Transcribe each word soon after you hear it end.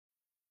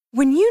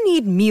When you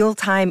need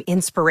mealtime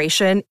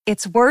inspiration,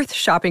 it's worth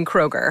shopping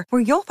Kroger,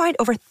 where you'll find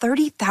over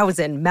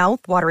 30,000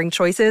 mouth-watering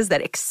choices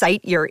that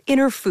excite your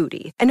inner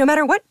foodie. And no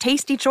matter what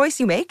tasty choice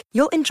you make,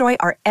 you'll enjoy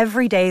our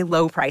everyday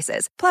low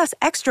prices, plus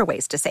extra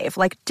ways to save,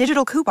 like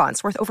digital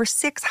coupons worth over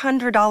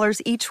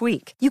 $600 each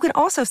week. You can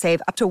also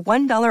save up to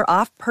 $1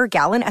 off per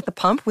gallon at the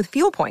pump with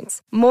fuel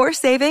points. More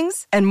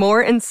savings and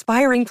more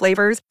inspiring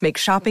flavors make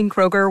shopping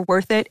Kroger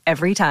worth it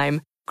every time.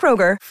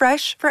 Kroger,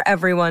 fresh for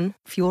everyone.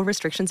 Fuel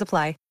restrictions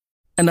apply.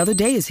 Another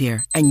day is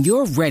here, and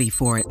you're ready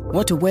for it.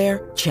 What to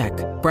wear? Check.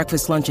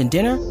 Breakfast, lunch, and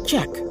dinner?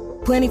 Check.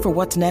 Planning for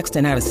what's next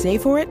and how to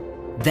save for it?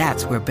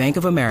 That's where Bank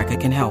of America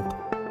can help.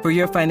 For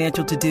your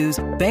financial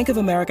to-dos, Bank of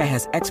America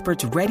has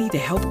experts ready to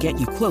help get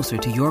you closer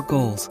to your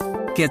goals.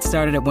 Get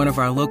started at one of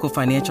our local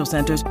financial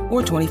centers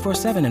or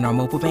 24/7 in our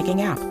mobile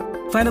banking app.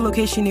 Find a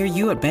location near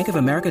you at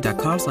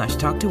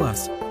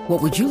bankofamerica.com/talktous.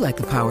 What would you like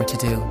the power to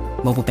do?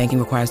 Mobile banking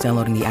requires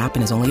downloading the app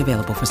and is only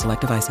available for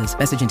select devices.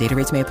 Message and data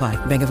rates may apply.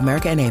 Bank of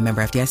America N.A.,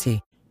 member FDIC.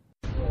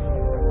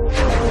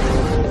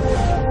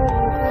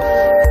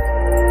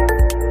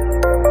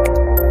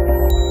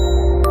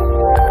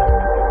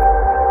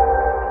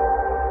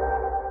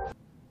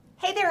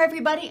 Hey there,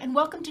 everybody, and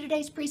welcome to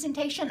today's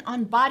presentation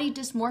on body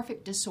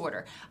dysmorphic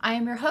disorder. I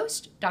am your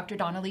host, Dr.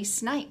 Dawn-Elise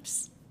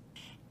Snipes.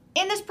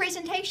 In this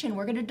presentation,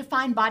 we're going to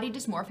define body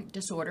dysmorphic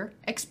disorder,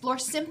 explore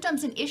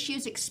symptoms and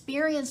issues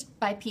experienced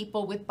by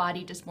people with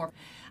body dysmorphia,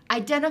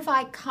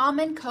 identify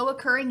common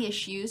co-occurring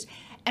issues,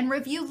 and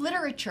review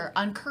literature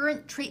on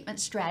current treatment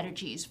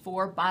strategies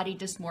for body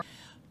dysmorphia.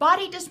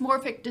 Body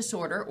dysmorphic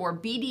disorder, or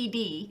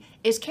BDD,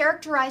 is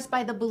characterized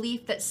by the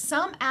belief that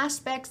some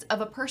aspects of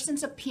a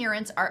person's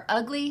appearance are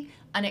ugly,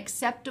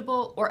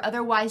 unacceptable, or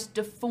otherwise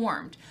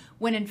deformed,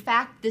 when in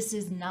fact this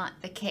is not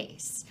the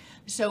case.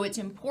 So it's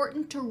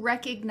important to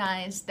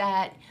recognize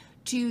that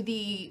to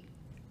the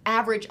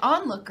average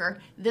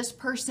onlooker, this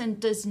person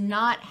does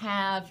not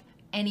have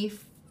any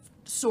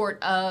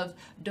sort of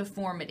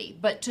deformity,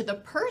 but to the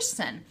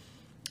person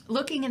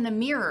looking in the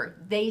mirror,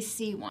 they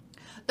see one.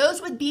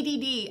 Those with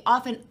BDD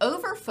often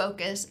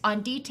over-focus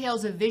on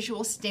details of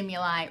visual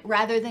stimuli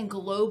rather than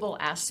global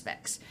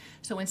aspects.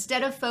 So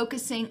instead of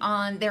focusing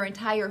on their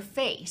entire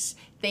face,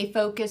 they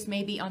focus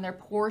maybe on their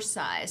pore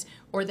size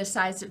or the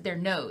size of their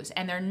nose,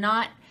 and they're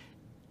not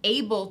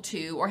able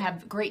to or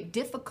have great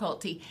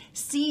difficulty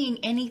seeing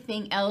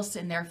anything else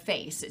in their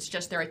face. It's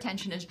just their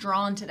attention is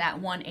drawn to that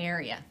one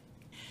area.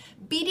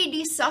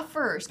 BDD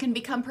sufferers can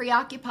become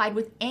preoccupied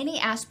with any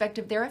aspect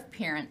of their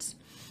appearance,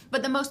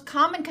 but the most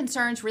common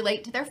concerns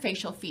relate to their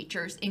facial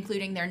features,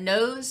 including their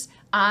nose,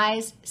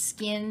 eyes,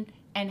 skin,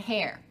 and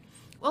hair.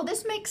 Well,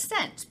 this makes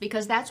sense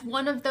because that's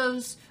one of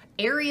those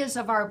areas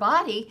of our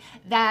body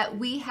that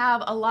we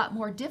have a lot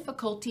more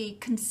difficulty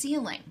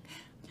concealing.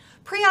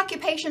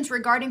 Preoccupations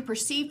regarding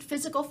perceived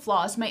physical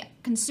flaws may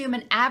consume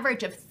an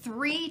average of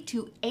 3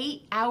 to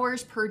 8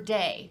 hours per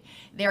day.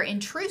 They're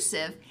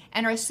intrusive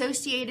and are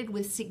associated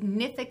with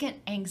significant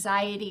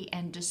anxiety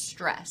and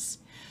distress.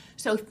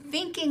 So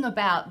thinking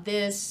about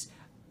this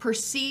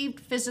perceived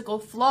physical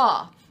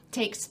flaw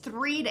takes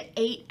 3 to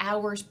 8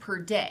 hours per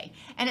day.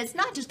 And it's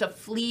not just a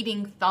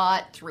fleeting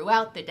thought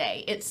throughout the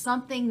day. It's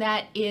something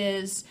that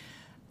is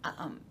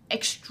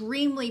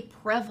extremely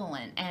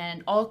prevalent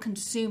and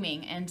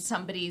all-consuming in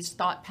somebody's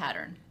thought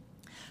pattern.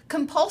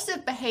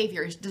 Compulsive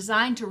behaviors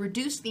designed to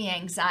reduce the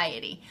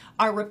anxiety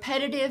are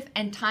repetitive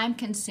and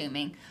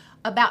time-consuming.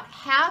 About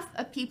half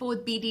of people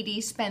with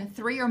BDD spend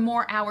 3 or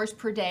more hours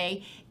per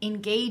day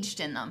engaged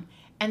in them,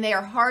 and they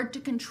are hard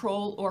to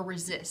control or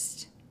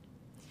resist.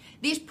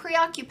 These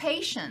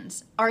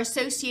preoccupations are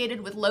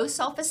associated with low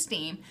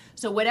self-esteem,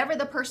 so whatever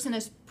the person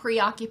is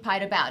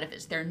preoccupied about, if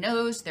it's their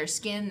nose, their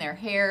skin, their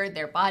hair,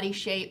 their body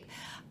shape,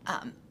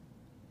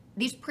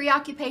 these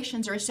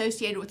preoccupations are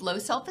associated with low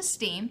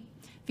self-esteem,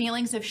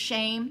 feelings of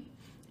shame,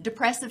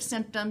 depressive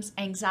symptoms,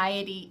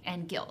 anxiety,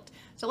 and guilt.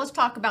 So let's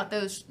talk about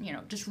those,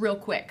 just real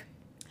quick.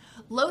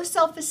 Low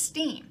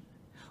self-esteem.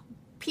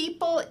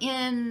 People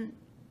in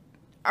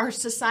our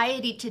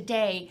society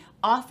today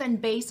often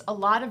base a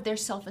lot of their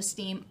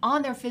self-esteem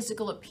on their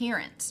physical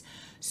appearance.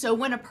 So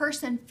when a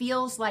person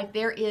feels like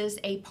there is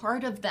a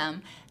part of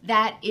them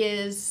that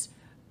is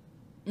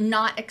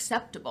not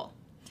acceptable,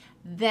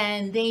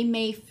 then they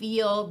may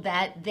feel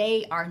that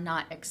they are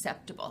not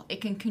acceptable.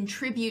 It can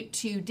contribute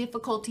to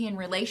difficulty in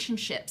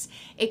relationships.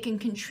 It can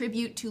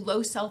contribute to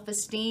low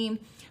self-esteem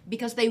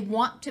because they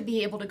want to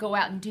be able to go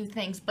out and do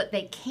things, but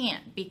they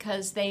can't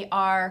because they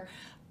are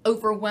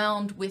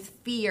overwhelmed with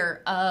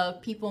fear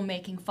of people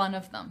making fun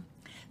of them.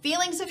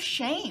 Feelings of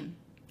shame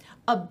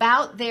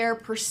about their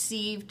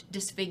perceived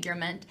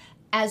disfigurement,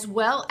 as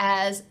well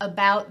as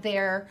about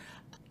their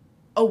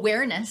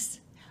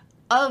awareness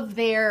of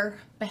their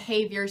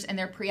behaviors and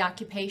their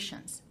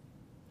preoccupations.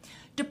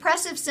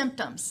 Depressive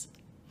symptoms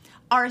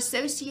are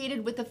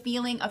associated with a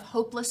feeling of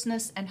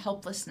hopelessness and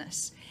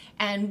helplessness.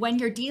 And when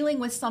you're dealing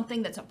with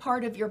something that's a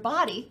part of your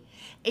body,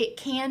 it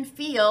can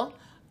feel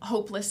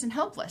hopeless and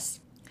helpless.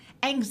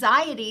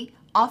 Anxiety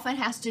often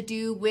has to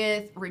do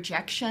with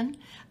rejection,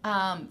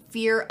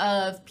 fear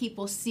of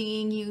people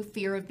seeing you,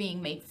 fear of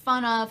being made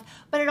fun of,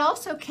 but it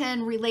also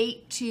can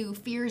relate to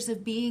fears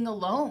of being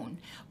alone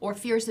or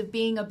fears of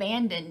being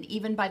abandoned,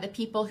 even by the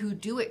people who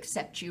do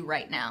accept you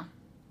right now.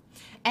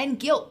 And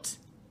guilt.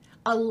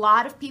 A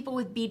lot of people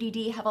with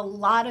BDD have a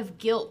lot of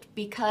guilt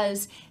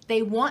because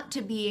they want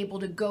to be able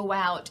to go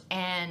out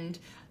and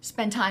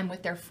spend time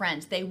with their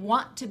friends. They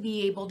want to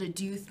be able to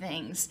do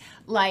things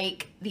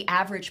like the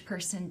average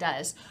person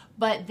does,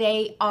 but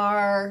they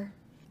are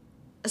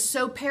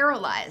so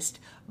paralyzed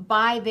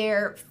by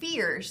their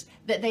fears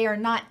that they are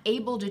not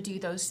able to do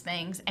those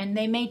things, and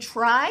they may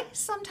try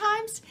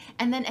sometimes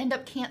and then end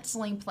up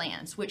canceling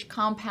plans, which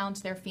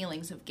compounds their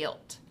feelings of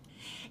guilt.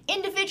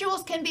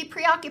 Individuals can be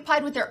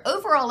preoccupied with their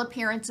overall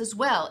appearance as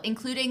well,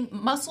 including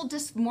muscle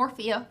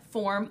dysmorphia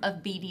form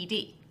of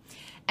BDD.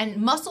 And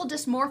muscle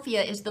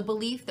dysmorphia is the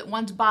belief that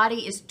one's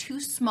body is too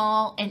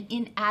small and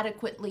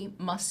inadequately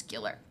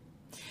muscular.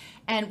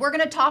 And we're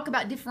going to talk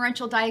about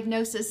differential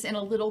diagnosis in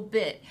a little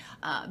bit.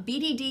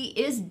 BDD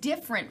is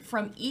different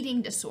from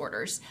eating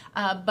disorders,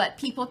 but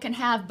people can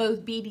have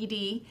both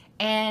BDD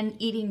and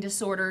eating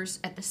disorders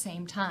at the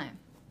same time.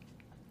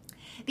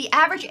 The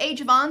average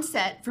age of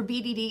onset for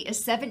BDD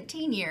is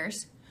 17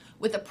 years,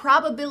 with a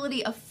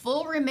probability of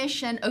full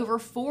remission over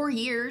 4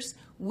 years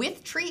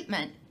with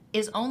treatment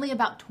is only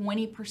about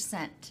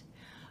 20%.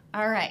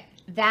 All right,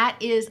 that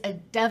is a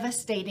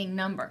devastating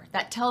number.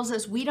 That tells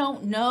us we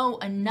don't know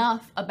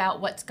enough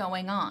about what's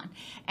going on.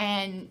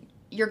 And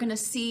you're going to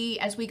see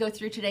as we go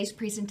through today's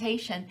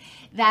presentation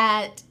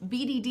that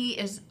BDD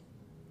is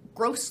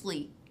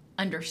grossly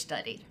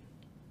understudied.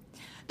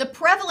 The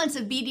prevalence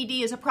of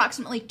BDD is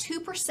approximately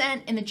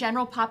 2% in the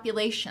general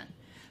population.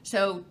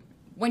 So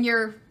when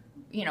you're,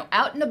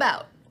 out and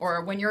about,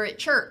 or when you're at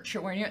church,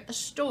 or when you're at the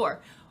store,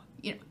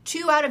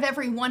 2 out of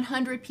every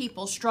 100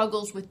 people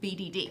struggles with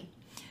BDD.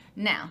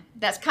 Now,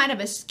 that's kind of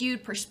a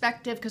skewed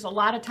perspective because a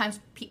lot of times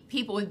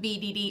people with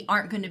BDD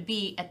aren't going to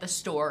be at the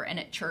store and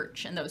at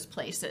church and those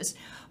places.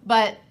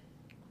 But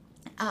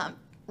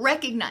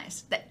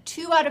recognize that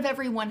 2 out of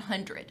every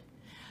 100,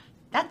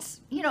 that's,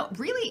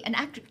 really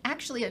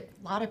actually a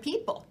lot of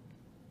people.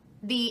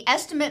 The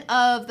estimate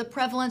of the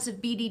prevalence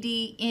of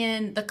BDD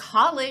in the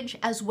college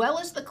as well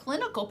as the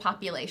clinical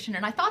population,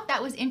 and I thought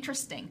that was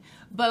interesting,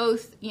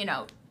 both,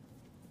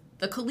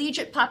 the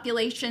collegiate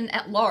population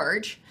at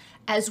large,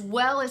 as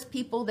well as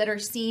people that are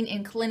seen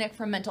in clinic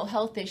for mental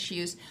health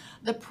issues,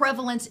 the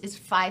prevalence is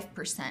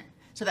 5%.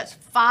 So that's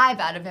 5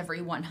 out of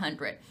every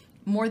 100,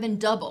 more than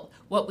double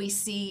what we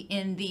see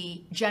in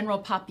the general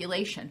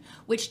population,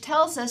 which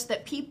tells us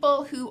that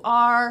people who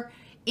are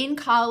in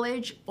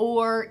college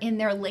or in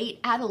their late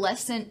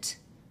adolescent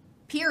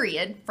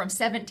period from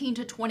 17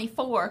 to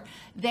 24,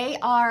 they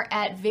are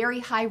at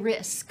very high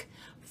risk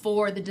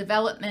for the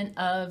development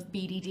of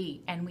BDD,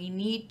 and we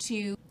need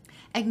to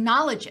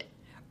acknowledge it.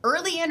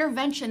 Early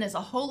intervention is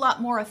a whole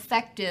lot more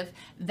effective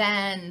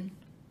than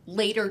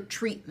later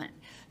treatment.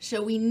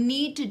 So we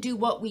need to do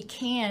what we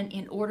can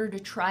in order to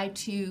try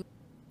to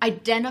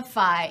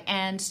identify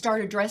and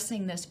start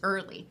addressing this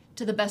early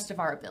to the best of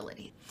our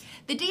ability.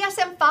 The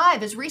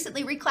DSM-5 has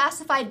recently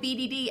reclassified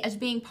BDD as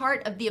being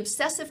part of the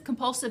obsessive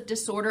compulsive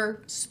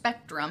disorder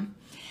spectrum,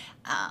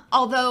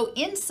 although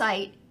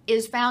insight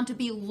is found to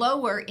be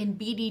lower in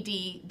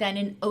BDD than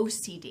in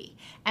OCD.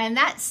 And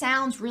that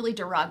sounds really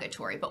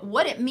derogatory, but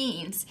what it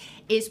means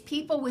is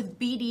people with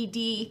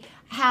BDD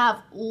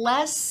have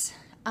less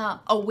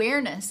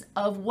awareness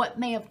of what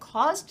may have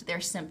caused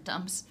their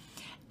symptoms,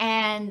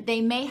 and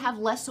they may have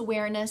less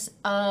awareness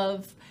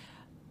of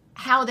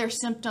how their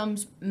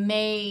symptoms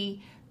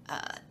may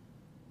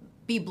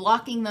be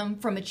blocking them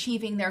from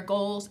achieving their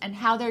goals, and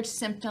how their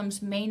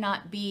symptoms may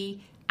not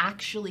be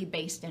actually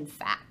based in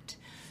fact.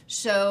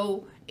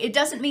 So it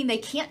doesn't mean they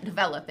can't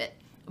develop it,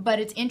 but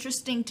it's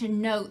interesting to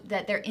note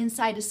that their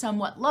insight is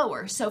somewhat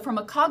lower. So from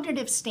a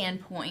cognitive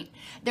standpoint,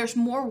 there's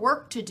more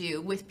work to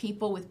do with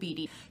people with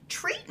BDD.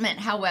 Treatment,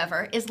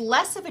 however, is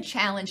less of a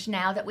challenge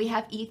now that we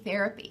have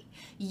e-therapy.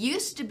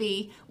 Used to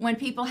be when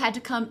people had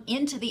to come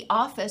into the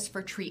office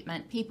for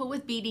treatment, people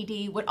with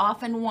BDD would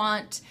often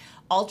want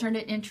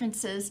alternate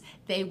entrances.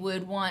 They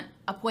would want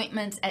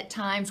appointments at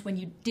times when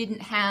you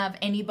didn't have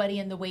anybody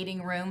in the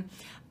waiting room.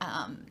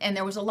 And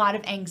there was a lot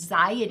of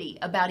anxiety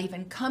about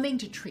even coming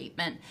to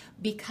treatment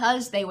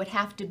because they would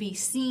have to be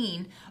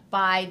seen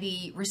by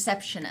the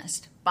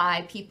receptionist,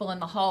 by people in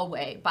the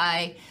hallway,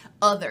 by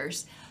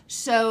others.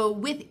 So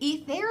with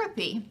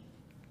e-therapy,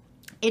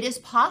 it is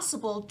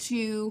possible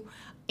to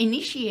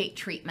initiate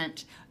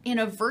treatment in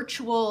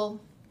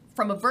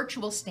from a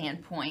virtual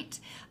standpoint.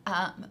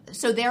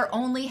 So they're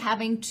only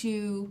having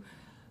to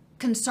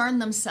concern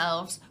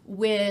themselves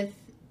with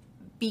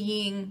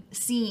being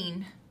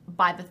seen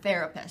by the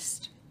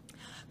therapist.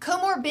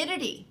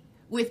 Comorbidity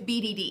with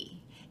BDD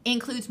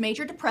includes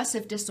major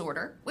depressive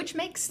disorder, which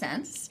makes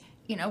sense.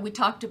 We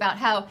talked about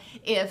how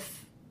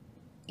if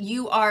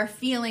you are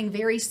feeling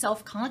very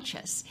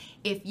self-conscious,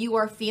 if you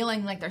are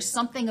feeling like there's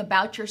something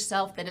about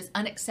yourself that is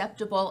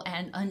unacceptable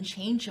and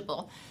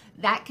unchangeable,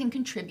 that can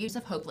contribute to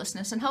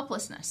hopelessness and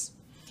helplessness.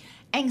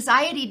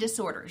 Anxiety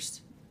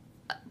disorders,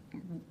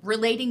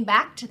 relating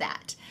back to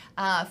that,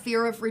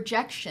 fear of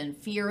rejection,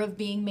 fear of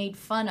being made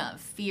fun of,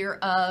 fear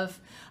of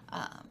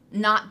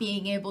not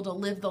being able to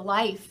live the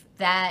life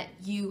that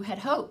you had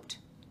hoped.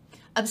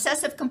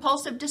 Obsessive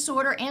compulsive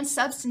disorder and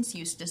substance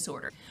use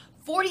disorder.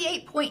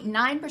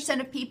 48.9%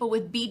 of people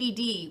with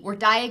BDD were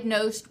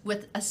diagnosed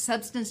with a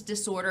substance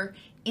disorder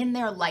in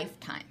their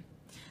lifetime.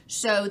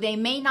 So they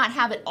may not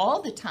have it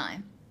all the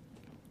time,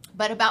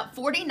 but about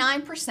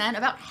 49%,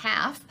 about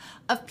half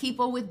of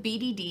people with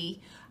BDD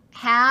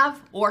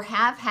have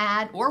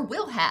had or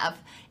will have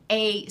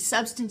a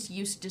substance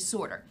use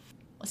disorder.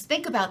 Let's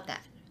think about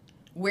that.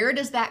 Where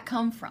does that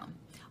come from?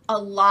 A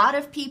lot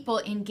of people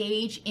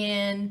engage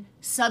in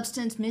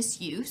substance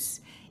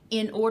misuse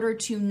in order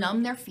to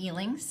numb their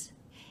feelings,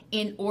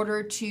 in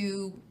order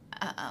to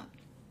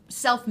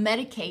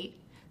self-medicate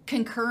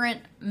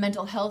concurrent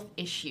mental health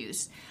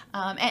issues.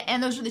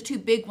 And those are the two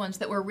big ones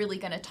that we're really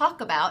going to talk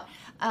about.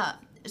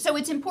 So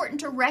it's important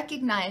to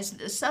recognize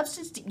that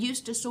substance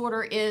use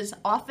disorder is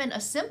often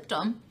a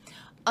symptom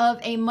of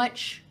a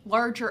much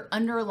larger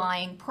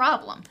underlying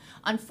problem.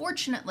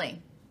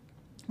 Unfortunately,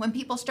 when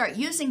people start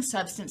using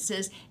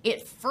substances,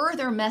 it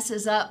further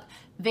messes up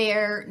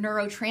their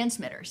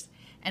neurotransmitters.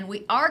 And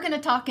we are going to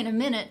talk in a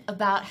minute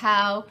about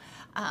how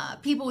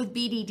people with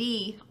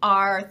BDD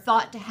are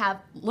thought to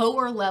have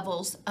lower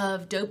levels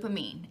of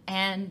dopamine.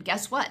 And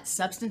guess what?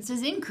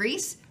 Substances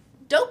increase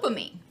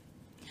dopamine.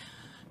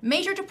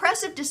 Major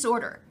depressive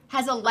disorder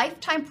has a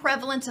lifetime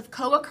prevalence of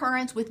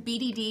co-occurrence with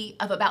BDD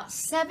of about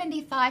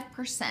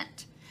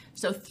 75%.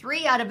 So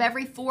 3 out of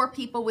every 4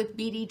 people with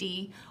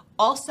BDD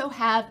also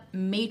have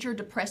major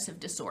depressive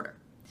disorder.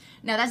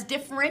 Now that's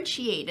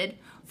differentiated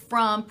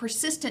from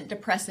persistent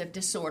depressive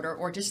disorder,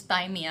 or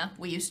dysthymia,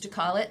 we used to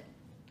call it.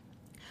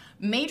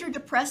 Major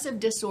depressive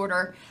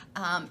disorder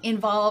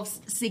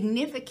involves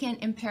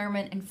significant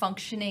impairment in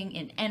functioning,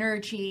 in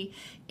energy,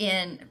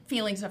 in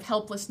feelings of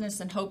helplessness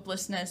and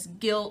hopelessness,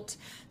 guilt,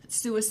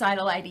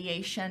 suicidal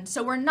ideation.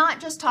 So we're not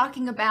just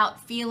talking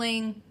about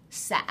feeling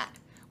sad.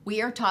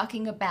 We are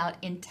talking about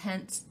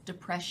intense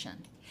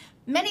depression.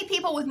 Many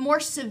people with more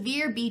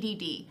severe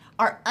BDD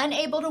are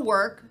unable to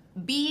work,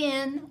 be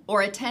in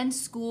or attend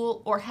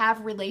school, or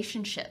have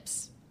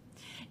relationships.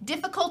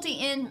 Difficulty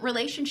in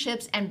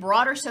relationships and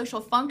broader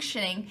social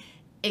functioning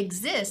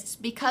exists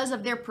because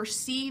of their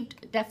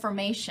perceived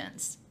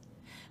deformations.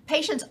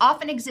 Patients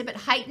often exhibit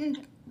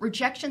heightened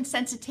rejection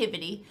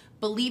sensitivity,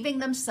 believing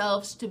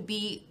themselves to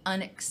be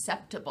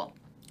unacceptable.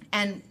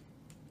 And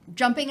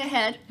jumping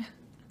ahead,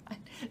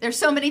 there's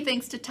so many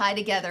things to tie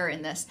together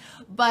in this,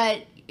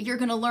 but you're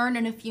going to learn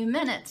in a few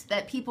minutes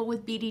that people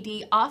with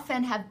BDD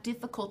often have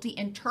difficulty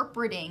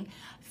interpreting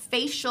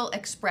facial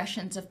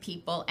expressions of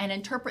people and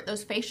interpret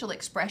those facial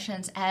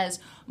expressions as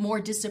more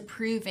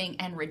disapproving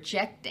and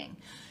rejecting.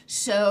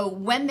 So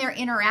when they're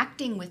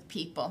interacting with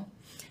people,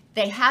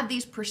 they have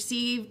these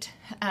perceived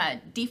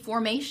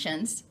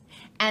deformations,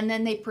 and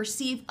then they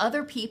perceive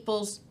other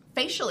people's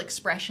facial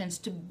expressions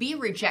to be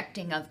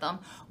rejecting of them,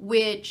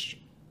 which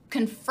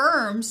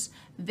confirms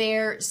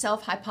their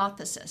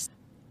self-hypothesis.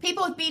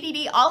 People with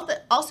BDD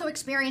also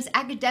experience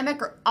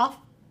academic or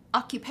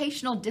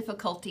occupational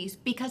difficulties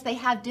because they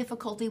have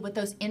difficulty with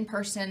those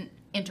in-person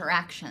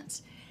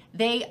interactions.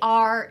 They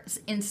are,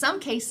 in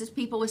some cases,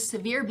 people with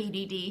severe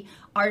BDD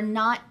are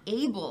not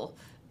able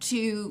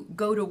to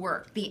go to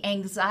work. The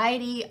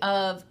anxiety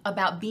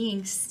about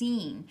being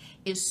seen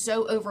is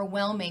so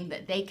overwhelming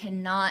that they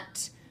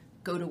cannot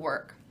go to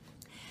work.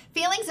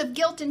 Feelings of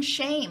guilt and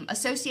shame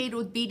associated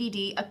with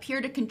BDD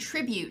appear to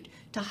contribute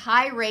to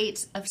high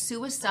rates of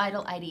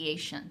suicidal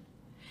ideation.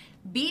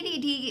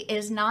 BDD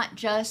is not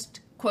just,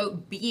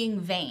 quote, being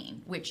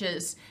vain, which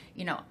is,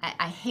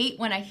 I hate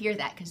when I hear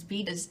that, because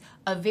BDD is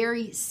a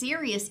very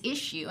serious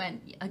issue,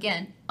 and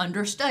again,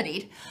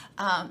 understudied,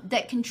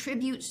 that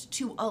contributes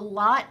to a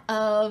lot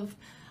of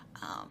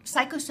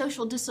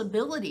psychosocial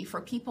disability for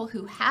people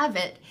who have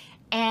it,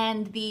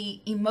 and the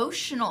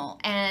emotional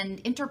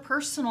and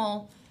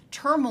interpersonal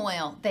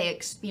turmoil they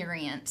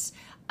experience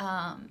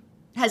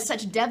has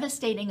such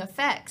devastating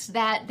effects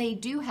that they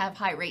do have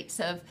high rates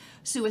of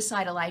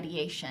suicidal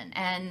ideation,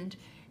 and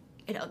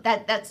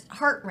that's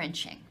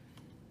heart-wrenching.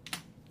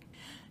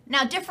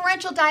 Now,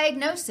 differential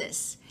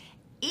diagnosis.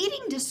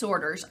 Eating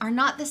disorders are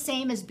not the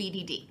same as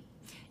BDD.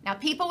 Now,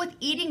 people with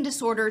eating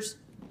disorders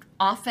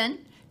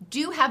often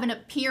do have an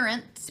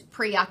appearance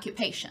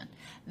preoccupation.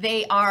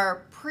 They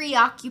are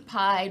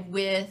preoccupied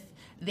with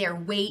their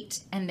weight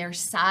and their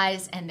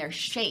size and their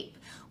shape,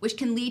 which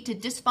can lead to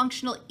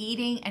dysfunctional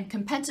eating and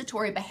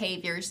compensatory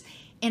behaviors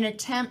in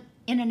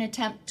an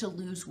attempt to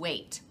lose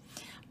weight.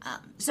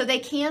 So they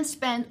can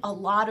spend a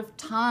lot of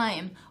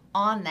time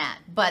on that,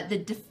 but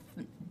the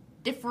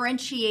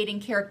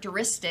differentiating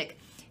characteristic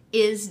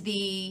is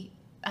the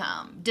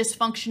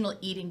dysfunctional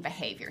eating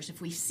behaviors.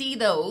 If we see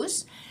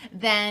those,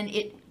 then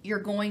you're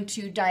going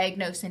to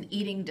diagnose an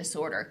eating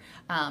disorder.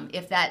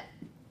 If that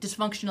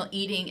dysfunctional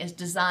eating is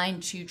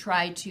designed to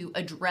try to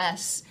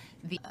address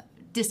the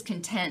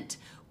discontent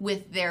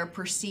with their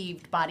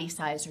perceived body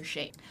size or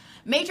shape.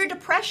 Major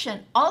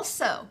depression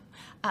also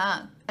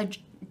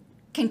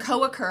can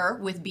co-occur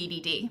with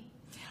BDD,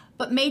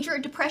 but major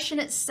depression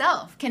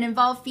itself can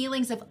involve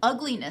feelings of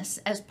ugliness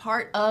as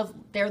part of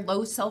their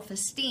low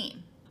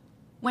self-esteem.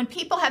 When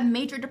people have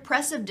major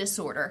depressive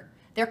disorder,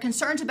 their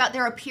concerns about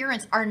their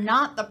appearance are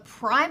not the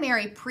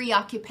primary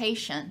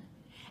preoccupation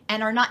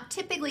and are not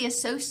typically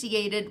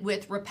associated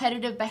with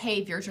repetitive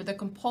behaviors or the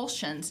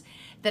compulsions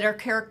that are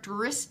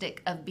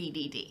characteristic of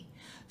BDD.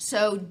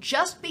 So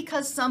just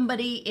because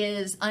somebody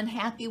is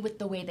unhappy with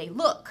the way they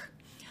look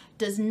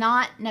does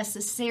not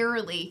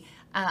necessarily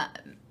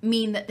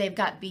mean that they've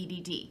got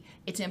BDD.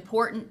 It's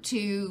important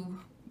to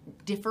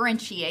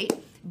differentiate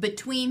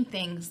between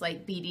things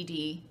like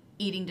BDD,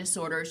 eating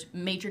disorders,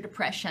 major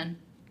depression.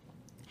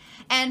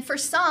 And for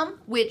some,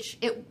 which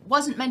it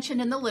wasn't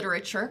mentioned in the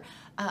literature,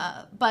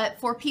 but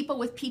for people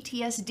with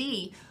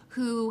PTSD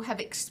who have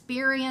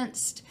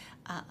experienced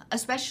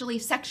especially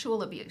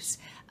sexual abuse,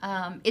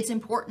 it's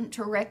important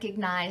to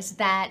recognize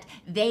that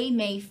they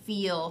may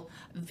feel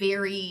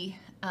very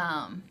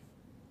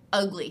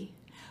ugly,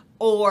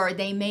 or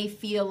they may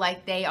feel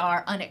like they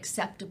are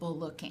unacceptable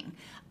looking.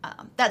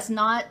 That's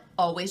not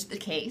always the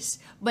case,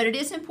 but it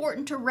is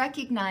important to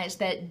recognize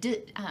that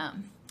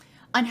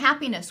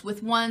unhappiness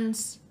with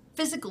one's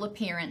physical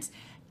appearance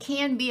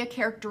can be a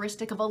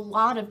characteristic of a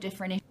lot of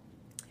different issues.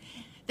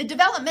 The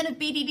development of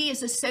BDD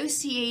is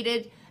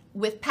associated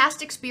with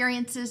past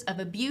experiences of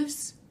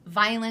abuse,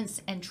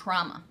 violence, and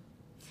trauma.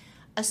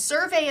 A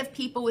survey of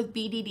people with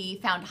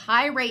BDD found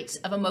high rates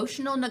of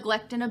emotional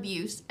neglect and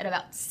abuse at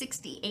about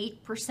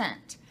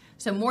 68%.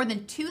 So more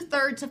than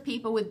 2/3 of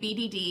people with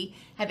BDD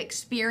have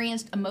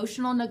experienced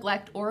emotional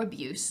neglect or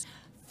abuse.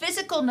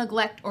 Physical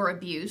neglect or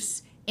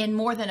abuse in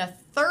more than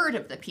 1/3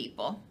 of the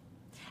people,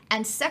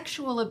 and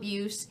sexual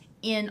abuse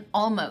in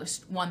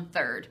almost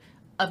 1/3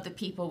 of the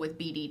people with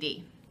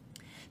BDD.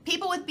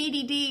 People with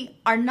BDD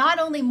are not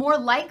only more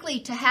likely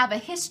to have a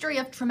history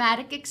of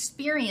traumatic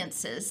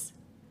experiences,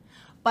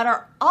 but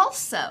are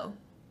also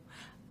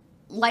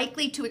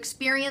likely to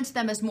experience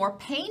them as more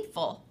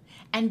painful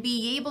and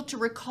be able to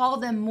recall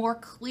them more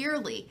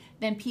clearly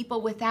than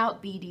people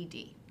without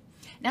BDD.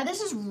 Now,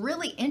 this is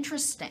really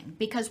interesting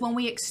because when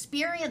we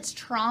experience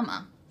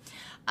trauma,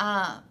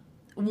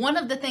 one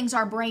of the things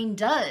our brain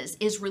does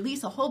is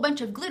release a whole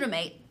bunch of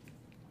glutamate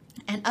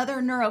and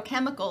other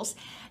neurochemicals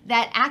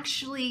that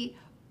actually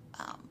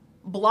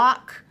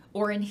block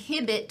or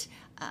inhibit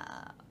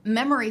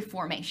memory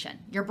formation.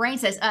 Your brain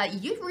says,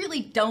 you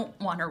really don't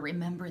want to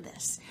remember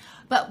this.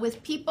 But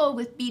with people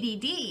with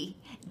BDD,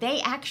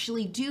 they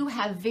actually do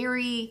have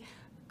very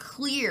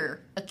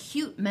clear,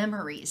 acute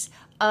memories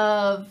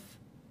of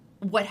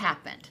what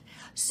happened.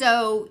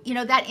 So,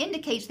 that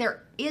indicates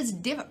there is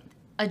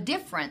a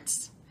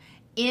difference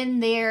in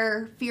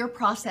their fear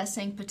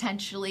processing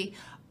potentially,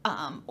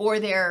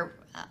 or their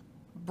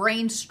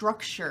brain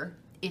structure,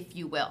 if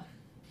you will.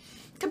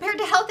 Compared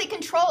to healthy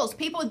controls,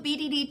 people with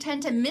BDD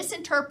tend to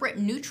misinterpret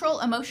neutral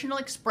emotional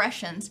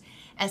expressions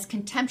as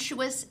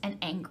contemptuous and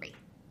angry.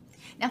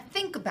 Now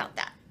think about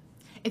that.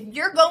 If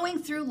you're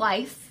going through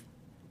life,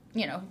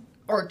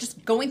 or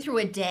just going through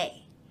a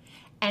day,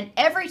 and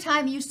every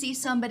time you see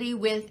somebody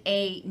with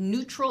a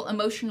neutral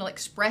emotional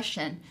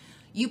expression,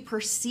 you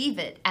perceive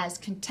it as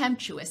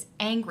contemptuous,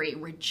 angry,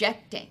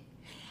 rejecting.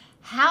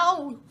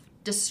 How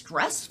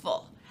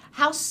distressful,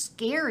 how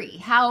scary,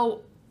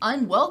 how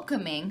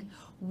unwelcoming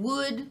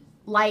would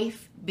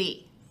life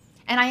be?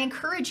 And I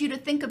encourage you to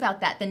think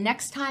about that the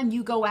next time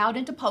you go out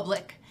into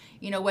public,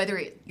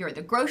 whether you're at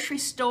the grocery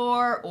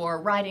store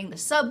or riding the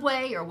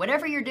subway or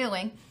whatever you're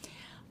doing.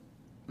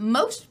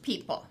 Most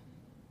people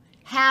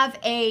have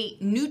a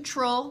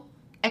neutral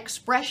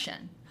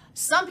expression.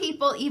 Some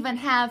people even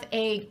have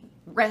a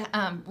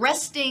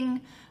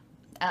resting,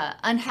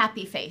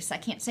 unhappy face. I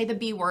can't say the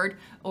B word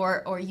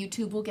or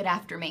YouTube will get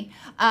after me.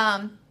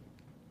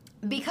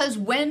 Because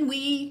when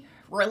we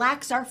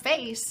relax our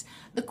face,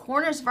 the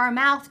corners of our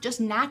mouth just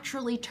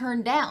naturally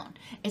turn down.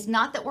 It's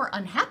not that we're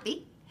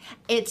unhappy.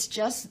 It's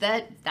just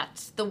that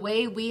that's the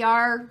way we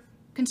are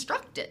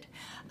constructed.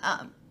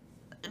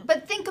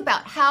 But think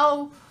about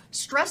how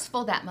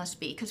stressful that must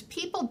be, because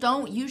people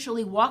don't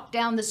usually walk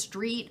down the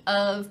street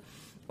of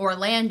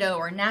Orlando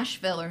or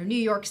Nashville or New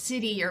York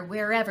City or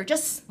wherever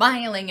just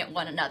smiling at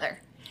one another.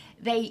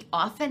 They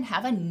often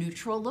have a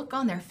neutral look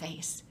on their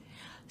face.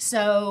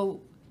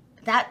 So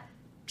that,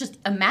 just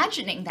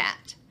imagining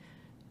that,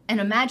 and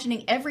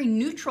imagining every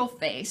neutral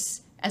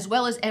face as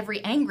well as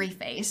every angry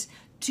face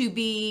to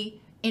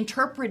be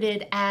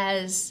interpreted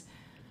as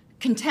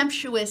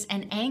contemptuous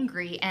and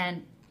angry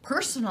and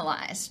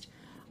personalized,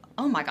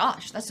 oh my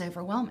gosh, that's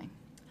overwhelming.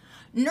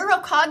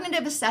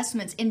 Neurocognitive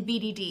assessments in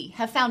BDD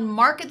have found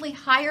markedly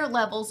higher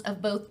levels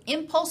of both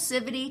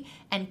impulsivity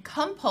and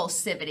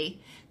compulsivity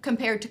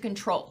compared to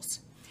controls.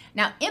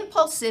 Now,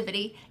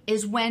 impulsivity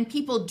is when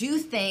people do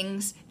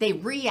things, they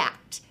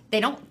react.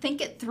 They don't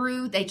think it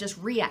through, they just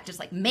react. It's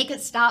like make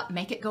it stop,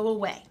 make it go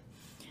away.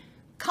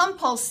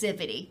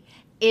 Compulsivity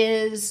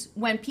is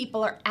when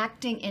people are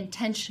acting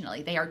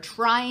intentionally. They are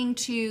trying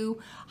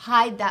to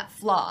hide that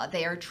flaw.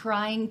 They are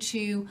trying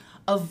to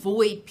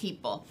avoid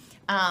people,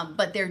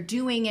 but they're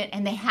doing it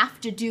and they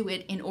have to do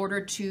it in order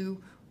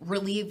to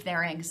relieve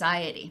their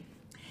anxiety.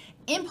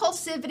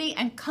 Impulsivity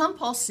and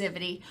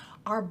compulsivity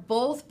are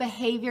both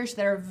behaviors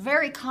that are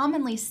very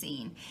commonly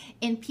seen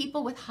in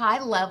people with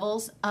high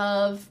levels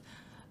of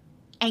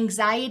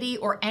anxiety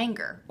or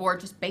anger, or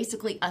just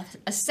basically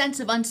a sense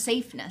of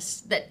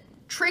unsafeness that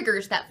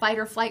triggers that fight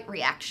or flight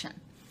reaction.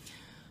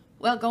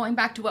 Well, going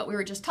back to what we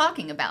were just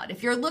talking about,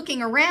 if you're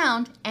looking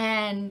around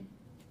and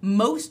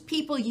most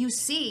people you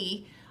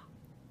see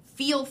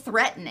feel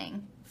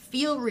threatening,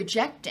 feel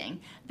rejecting,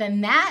 then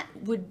that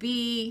would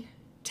be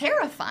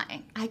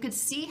terrifying. I could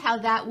see how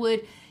that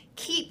would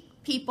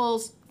keep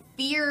people's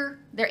fear,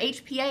 their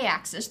HPA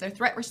axis, their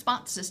threat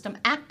response system,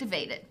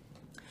 activated.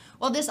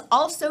 Well, this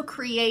also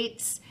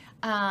creates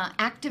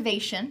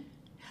activation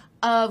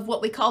of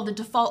what we call the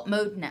default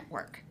mode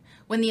network.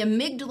 When the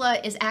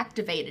amygdala is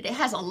activated, it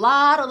has a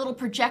lot of little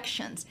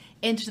projections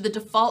into the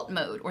default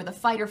mode or the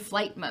fight or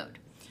flight mode.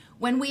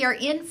 When we are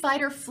in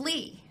fight or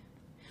flee,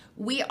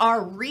 we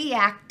are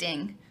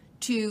reacting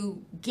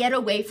to get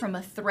away from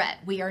a threat.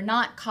 We are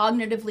not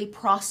cognitively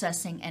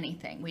processing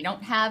anything. We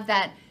don't have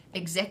that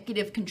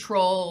executive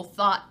control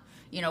thought,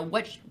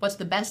 what's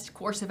the best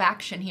course of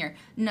action here?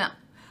 No.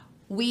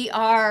 We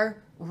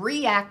are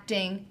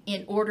reacting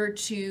in order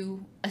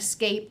to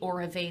escape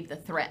or evade the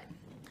threat.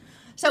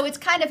 So it's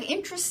kind of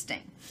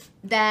interesting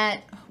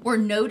that we're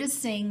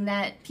noticing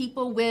that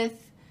people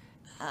with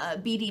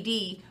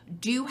BDD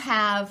do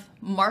have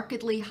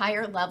markedly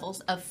higher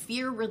levels of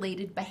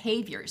fear-related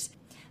behaviors.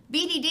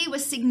 BDD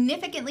was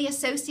significantly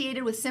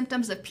associated with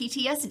symptoms of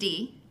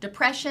PTSD,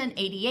 depression,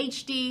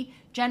 ADHD,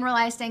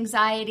 generalized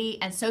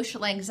anxiety, and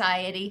social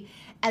anxiety,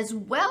 as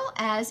well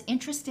as,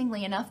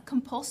 interestingly enough,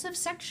 compulsive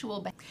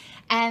sexual behavior.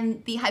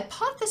 And the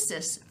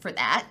hypothesis for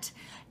that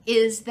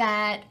is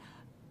that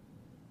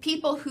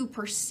people who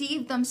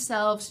perceive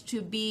themselves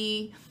to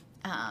be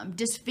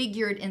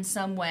disfigured in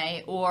some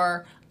way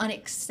or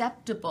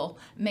unacceptable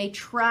may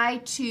try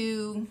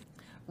to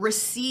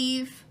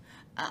receive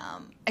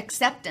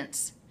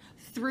acceptance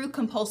through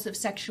compulsive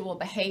sexual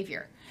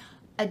behavior.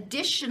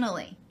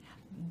 Additionally,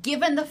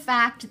 given the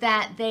fact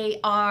that they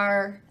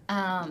have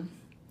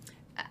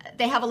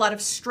a lot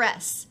of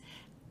stress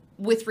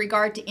with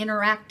regard to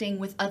interacting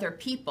with other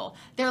people,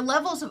 their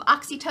levels of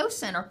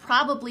oxytocin are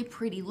probably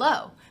pretty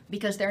low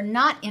because they're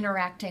not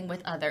interacting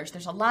with others.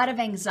 There's a lot of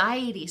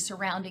anxiety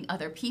surrounding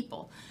other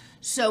people.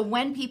 So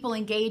when people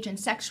engage in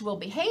sexual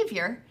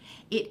behavior,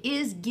 it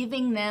is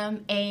giving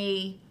them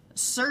a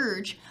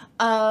surge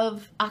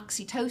of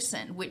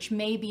oxytocin, which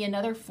may be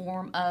another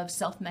form of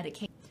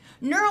self-medication.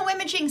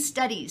 Neuroimaging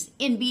studies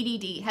in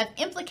BDD have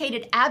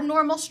implicated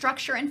abnormal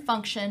structure and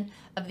function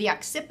of the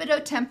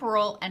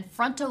occipitotemporal and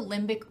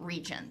frontolimbic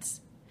regions.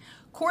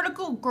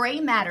 Cortical gray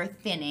matter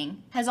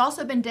thinning has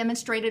also been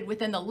demonstrated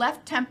within the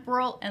left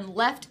temporal and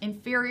left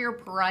inferior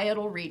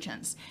parietal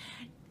regions.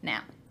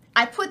 Now,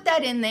 I put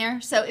that in there,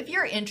 so if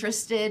you're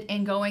interested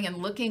in going and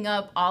looking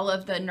up all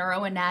of the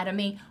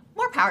neuroanatomy,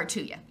 more power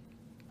to you.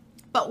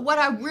 But what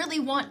I really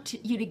want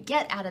you to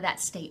get out of that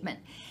statement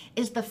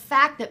is the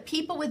fact that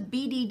people with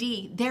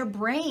BDD, their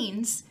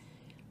brains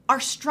are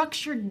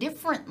structured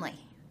differently.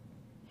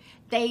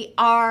 They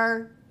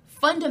are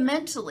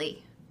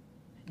fundamentally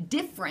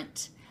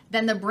different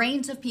than the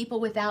brains of people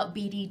without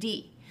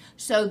BDD.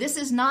 So this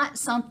is not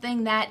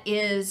something that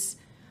is,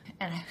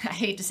 and I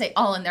hate to say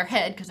all in their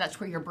head because that's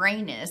where your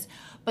brain is,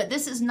 but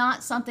this is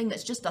not something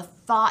that's just a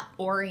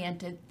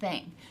thought-oriented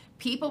thing.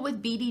 People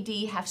with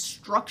BDD have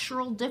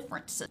structural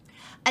differences.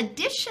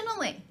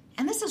 Additionally,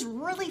 and this is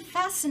really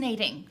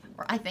fascinating,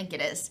 or I think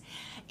it is,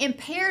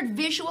 impaired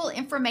visual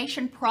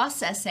information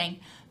processing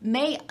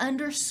may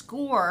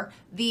underscore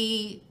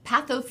the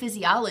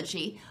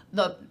pathophysiology,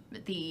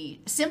 the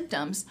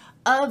symptoms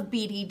of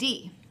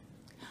BDD.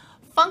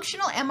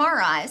 Functional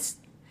MRIs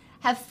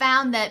have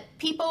found that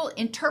people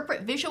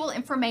interpret visual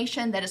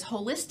information that is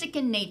holistic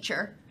in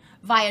nature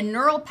via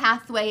neural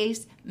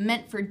pathways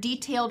meant for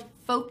detailed,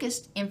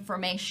 focused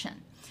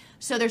information.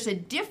 So there's a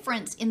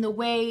difference in the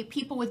way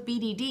people with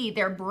BDD,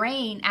 their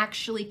brain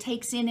actually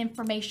takes in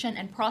information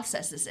and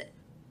processes it.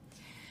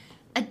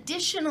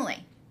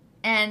 Additionally,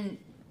 and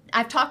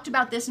I've talked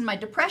about this in my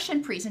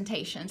depression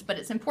presentations, but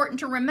it's important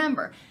to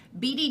remember,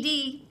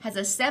 BDD has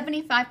a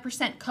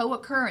 75%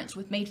 co-occurrence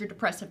with major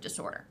depressive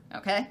disorder,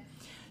 okay?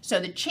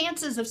 So the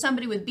chances of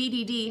somebody with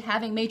BDD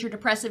having major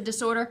depressive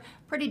disorder,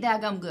 pretty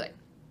daggum good.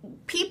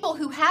 People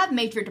who have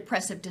major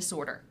depressive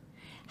disorder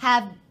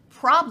have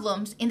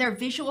problems in their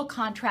visual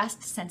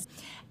contrast sense.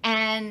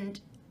 And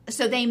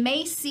so they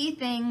may see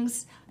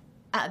things,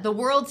 the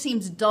world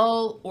seems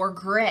dull or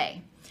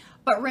gray.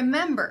 But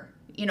remember,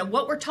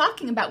 what we're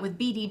talking about with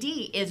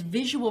BDD is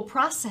visual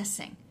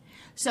processing.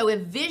 So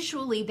if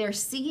visually they're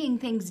seeing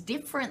things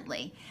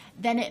differently,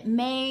 then it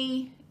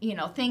may,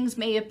 things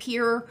may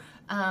appear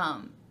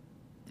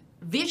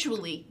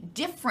visually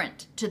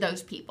different to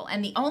those people.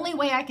 And the only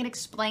way I can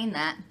explain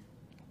that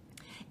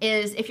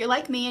is if you're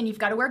like me and you've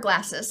got to wear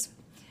glasses,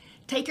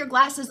 take your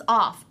glasses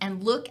off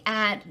and look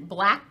at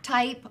black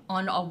type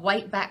on a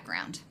white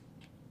background.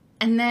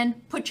 And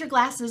then put your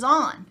glasses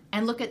on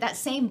and look at that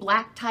same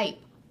black type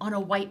on a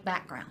white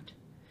background.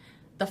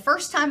 The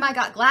first time I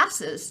got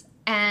glasses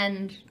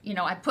and,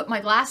 I put my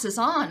glasses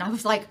on, I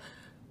was like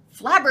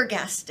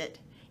flabbergasted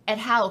at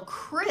how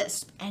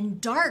crisp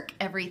and dark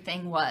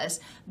everything was,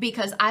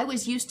 because I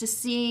was used to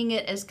seeing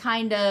it as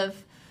kind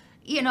of,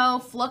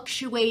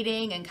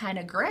 fluctuating and kind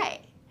of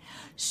gray.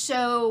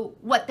 So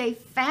what they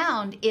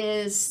found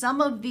is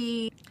some of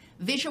the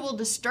visual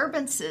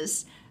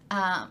disturbances,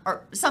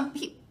 or some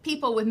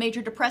people with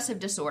major depressive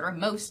disorder,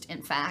 most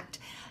in fact,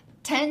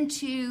 tend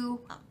to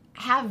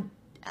have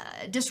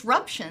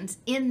disruptions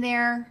in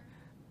their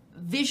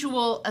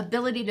visual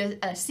ability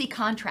to see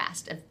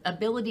contrast,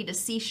 ability to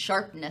see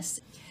sharpness.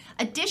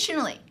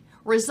 Additionally,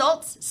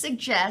 results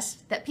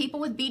suggest that people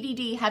with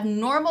BDD have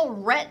normal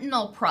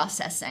retinal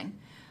processing.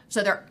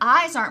 So their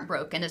eyes aren't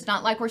broken. It's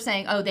not like we're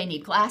saying, oh, they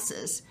need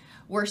glasses.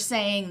 We're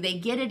saying they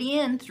get it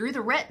in through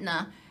the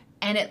retina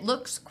and it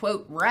looks,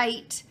 quote,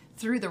 right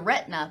through the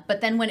retina.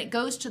 But then when it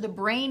goes to the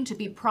brain to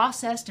be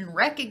processed and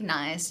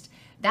recognized,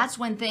 that's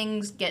when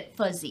things get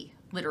fuzzy,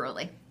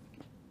 literally.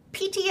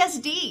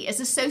 PTSD is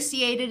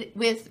associated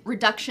with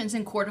reductions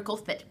in cortical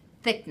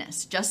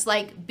thickness, just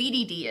like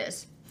BDD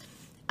is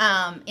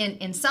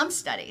in some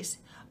studies.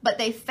 But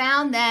they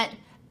found that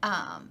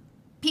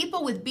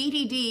people with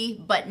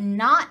BDD but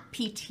not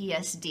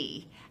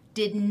PTSD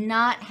did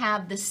not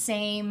have the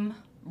same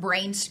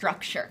brain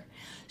structure.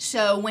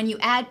 So when you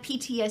add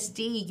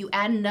PTSD, you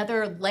add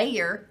another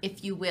layer,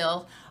 if you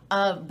will,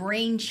 of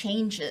brain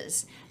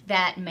changes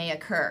that may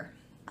occur.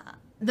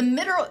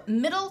 The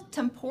middle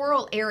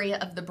temporal area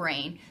of the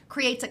brain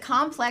creates a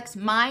complex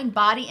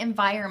mind-body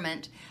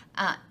environment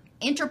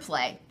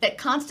interplay that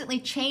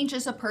constantly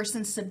changes a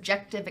person's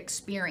subjective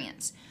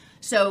experience.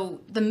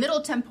 So the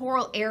middle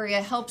temporal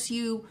area helps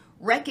you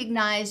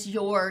recognize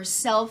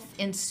yourself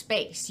in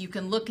space. You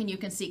can look and you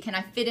can see, can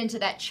I fit into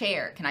that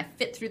chair? Can I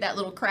fit through that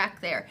little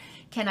crack there?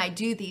 Can I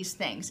do these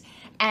things?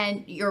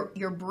 And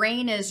your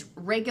brain is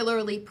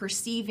regularly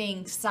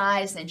perceiving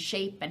size and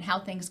shape and how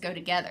things go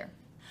together.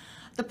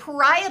 The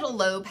parietal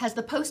lobe has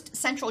the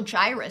post-central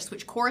gyrus,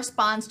 which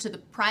corresponds to the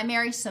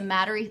primary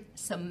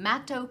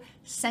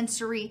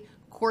somatosensory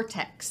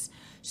cortex.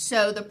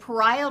 So the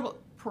parietal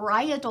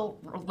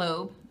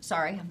lobe,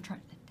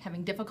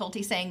 having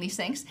difficulty saying these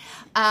things,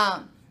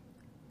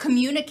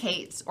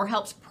 communicates or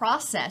helps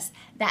process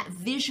that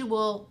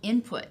visual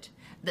input,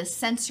 the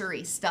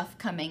sensory stuff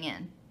coming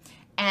in.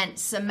 And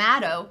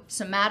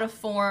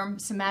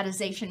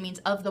somatization means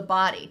of the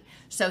body.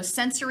 So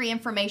sensory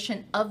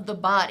information of the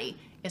body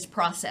is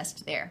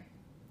processed there.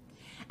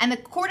 And the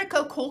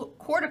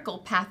cortical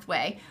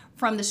pathway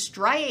from the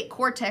striate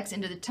cortex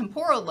into the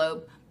temporal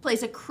lobe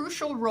plays a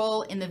crucial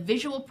role in the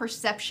visual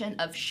perception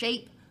of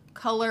shape,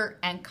 color,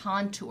 and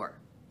contour.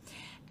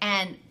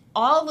 And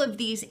all of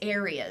these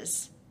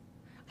areas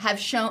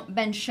have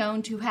been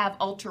shown to have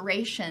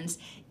alterations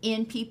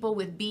in people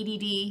with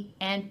BDD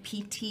and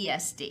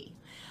PTSD.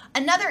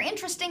 Another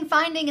interesting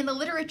finding in the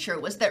literature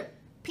was that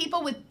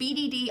people with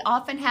BDD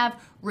often have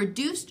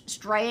reduced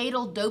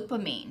striatal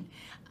dopamine.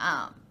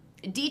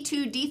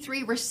 D2,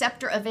 D3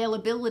 receptor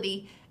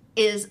availability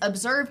is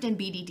observed in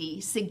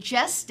BDD,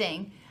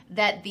 suggesting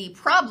that the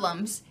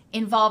problems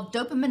involve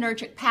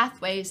dopaminergic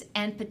pathways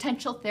and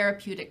potential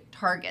therapeutic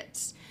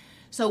targets.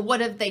 So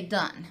what have they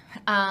done?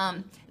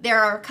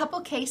 There are a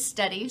couple case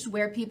studies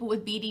where people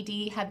with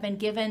BDD have been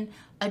given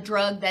a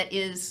drug that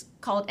is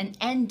called an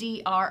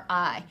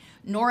NDRI,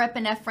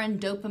 norepinephrine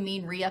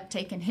dopamine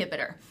reuptake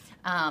inhibitor.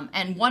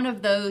 And one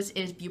of those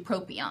is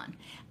bupropion,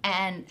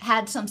 and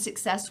had some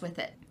success with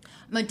it.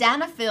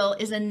 Modafinil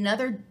is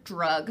another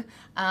drug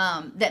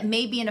that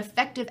may be an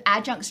effective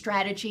adjunct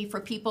strategy for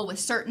people with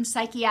certain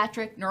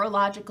psychiatric,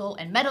 neurological,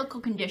 and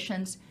medical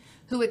conditions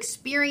who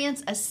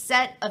experience a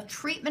set of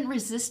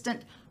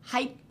treatment-resistant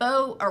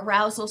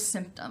hypoarousal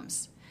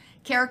symptoms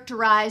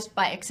characterized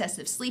by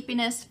excessive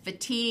sleepiness,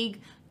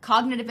 fatigue,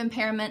 cognitive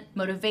impairment,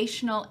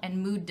 motivational,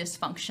 and mood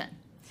dysfunction.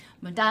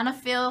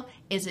 Modafinil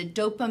is a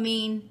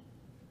dopamine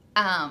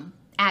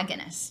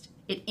agonist.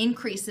 It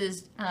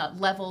increases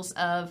levels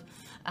of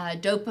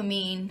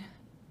dopamine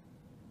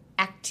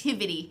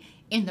activity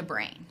in the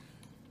brain.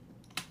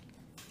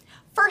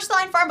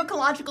 First-line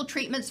pharmacological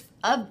treatments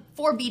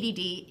for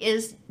BDD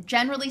is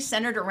generally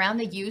centered around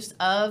the use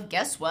of,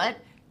 guess what,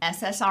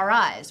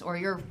 SSRIs, or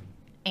your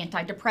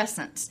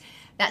antidepressants.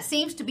 That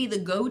seems to be the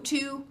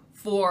go-to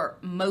for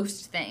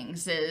most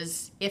things,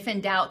 is if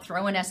in doubt,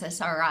 throw an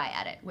SSRI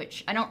at it,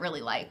 which I don't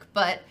really like.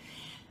 But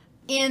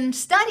in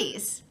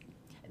studies,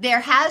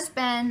 there has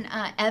been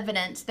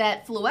evidence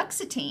that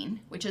fluoxetine,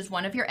 which is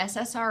one of your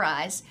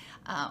SSRIs,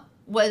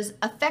 was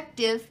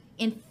effective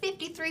in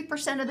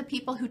 53% of the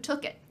people who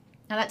took it.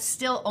 Now that's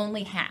still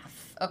only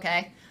half,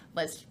 okay?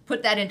 Let's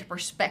put that into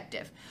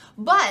perspective.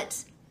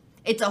 But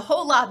it's a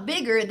whole lot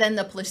bigger than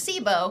the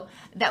placebo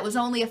that was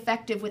only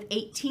effective with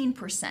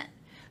 18%.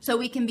 So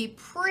we can be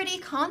pretty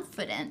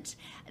confident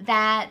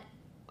that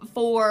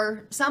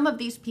for some of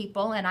these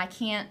people, and I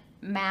can't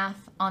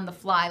math on the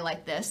fly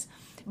like this,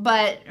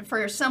 but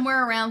for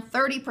somewhere around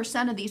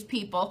 30% of these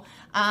people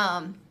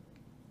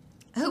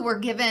who were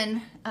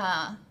given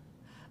an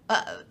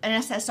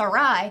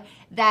SSRI,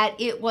 that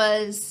it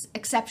was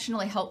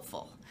exceptionally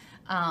helpful.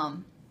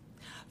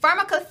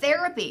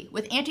 Pharmacotherapy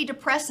with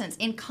antidepressants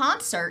in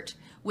concert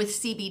with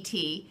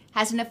CBT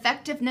has an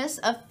effectiveness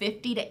of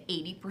 50 to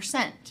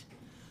 80%.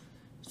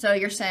 So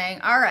you're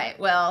saying, all right,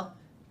 well,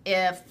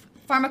 if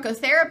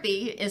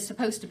pharmacotherapy is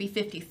supposed to be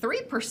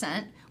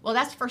 53%, well,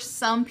 that's for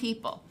some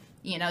people.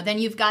 Then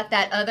you've got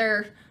that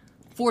other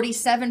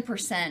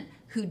 47%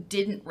 who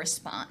didn't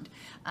respond.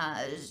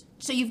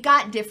 So you've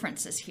got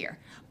differences here.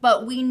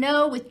 But we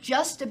know with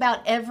just about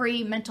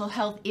every mental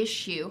health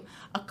issue,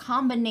 a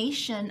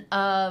combination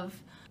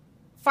of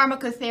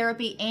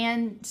pharmacotherapy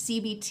and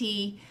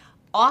CBT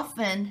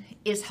often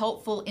is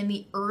helpful in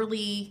the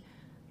early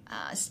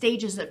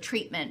stages of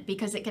treatment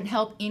because it can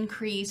help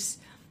increase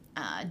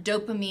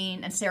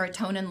dopamine and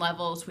serotonin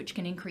levels, which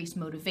can increase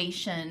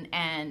motivation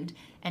and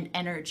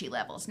energy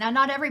levels. Now,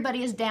 not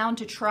everybody is down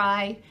to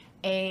try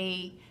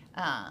a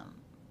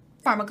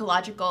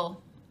pharmacological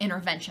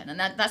intervention, and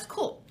that's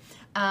cool.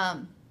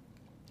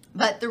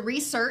 But the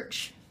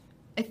research,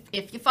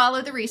 if you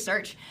follow the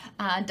research,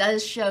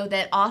 does show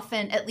that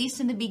often, at least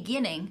in the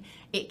beginning,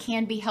 it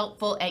can be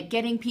helpful at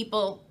getting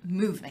people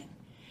moving.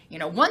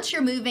 Once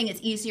you're moving,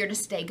 it's easier to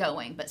stay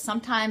going, but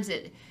sometimes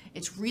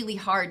it's really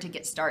hard to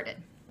get started.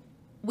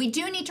 We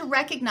do need to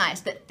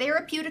recognize that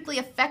therapeutically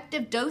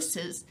effective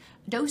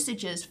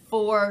dosages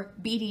for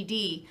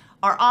BDD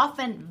are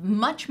often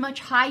much,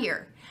 much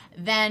higher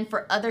than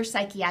for other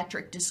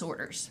psychiatric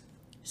disorders.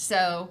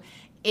 So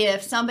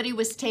if somebody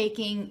was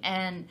taking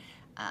an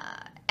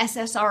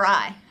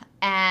SSRI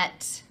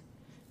at,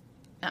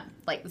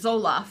 like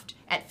Zoloft,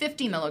 at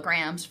 50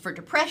 milligrams for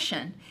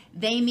depression,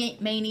 they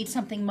may need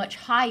something much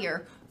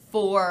higher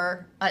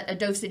for a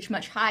dosage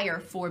much higher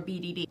for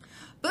BDD.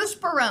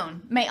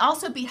 Buspirone may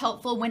also be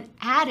helpful when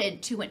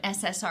added to an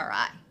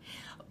SSRI.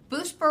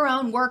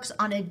 Buspirone works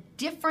on a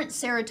different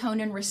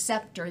serotonin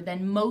receptor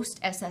than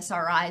most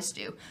SSRIs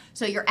do.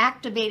 So you're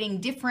activating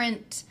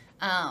different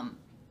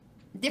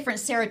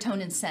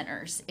serotonin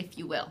centers, if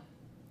you will.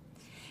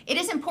 It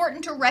is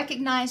important to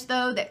recognize,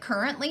 though, that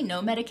currently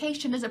no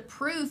medication is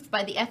approved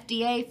by the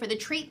FDA for the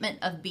treatment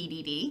of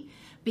BDD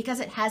because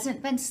it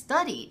hasn't been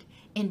studied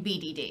in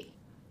BDD.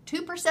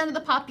 2% of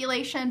the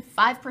population,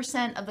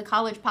 5% of the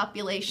college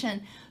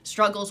population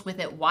struggles with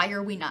it. Why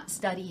are we not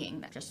studying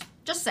that?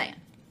 Just saying.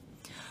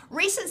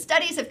 Recent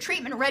studies of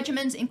treatment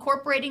regimens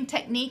incorporating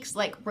techniques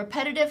like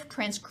repetitive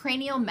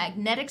transcranial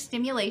magnetic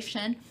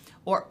stimulation,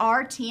 or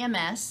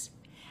RTMS,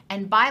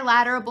 and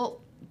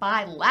bilateral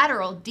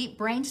deep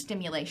brain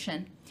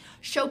stimulation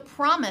show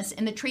promise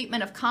in the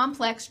treatment of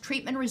complex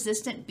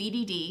treatment-resistant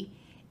BDD,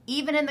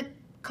 even in the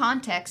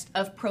context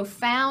of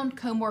profound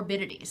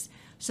comorbidities.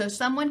 So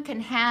someone can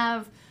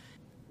have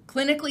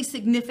clinically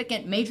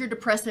significant major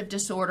depressive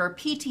disorder,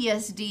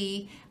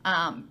 PTSD,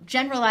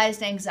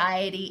 generalized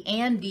anxiety,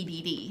 and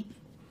BDD,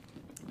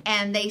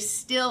 and they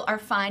still are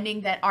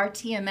finding that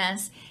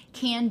RTMS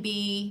can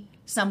be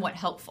somewhat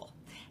helpful.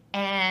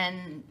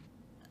 And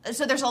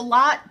so there's a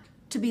lot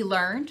to be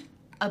learned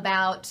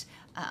about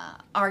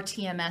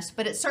RTMS,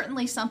 but it's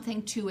certainly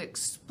something to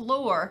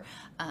explore,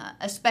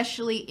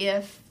 especially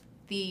if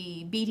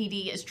the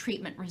BDD is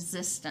treatment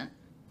resistant.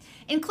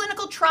 In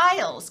clinical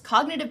trials,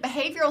 cognitive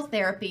behavioral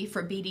therapy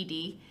for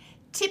BDD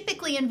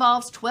typically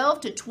involves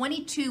 12 to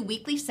 22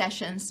 weekly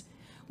sessions,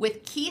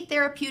 with key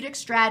therapeutic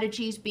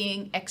strategies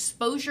being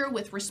exposure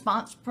with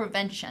response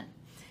prevention.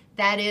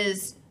 That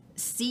is,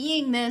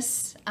 seeing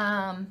this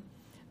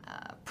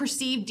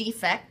perceived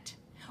defect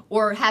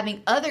or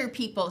having other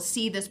people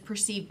see this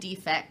perceived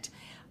defect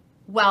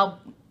while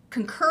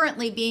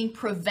concurrently being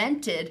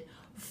prevented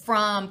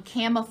from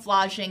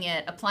camouflaging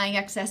it, applying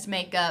excess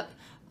makeup,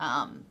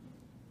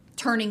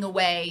 turning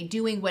away,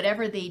 doing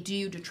whatever they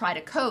do to try to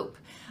cope,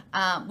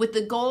 with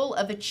the goal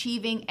of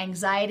achieving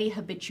anxiety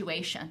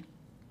habituation.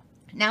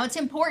 Now, it's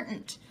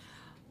important,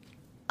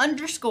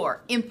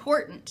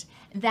 important,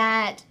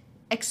 that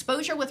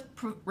exposure with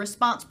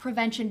response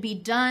prevention be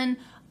done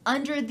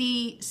under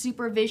the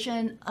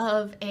supervision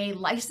of a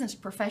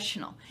licensed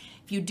professional.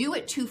 If you do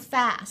it too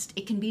fast,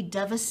 it can be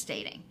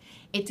devastating.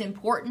 It's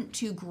important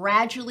to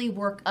gradually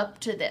work up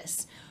to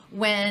this.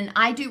 When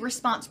I do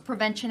response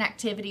prevention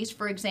activities,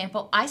 for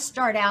example, I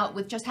start out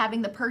with just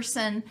having the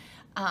person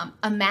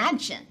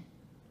imagine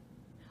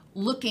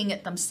looking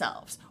at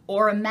themselves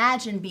or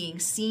imagine being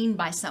seen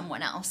by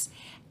someone else,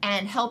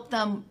 and help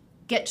them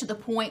get to the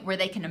point where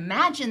they can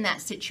imagine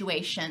that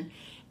situation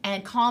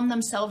and calm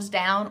themselves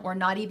down or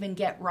not even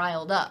get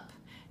riled up.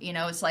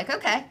 It's like,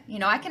 okay,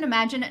 I can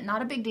imagine it,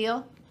 not a big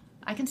deal.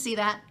 I can see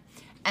that.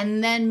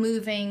 And then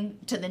moving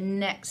to the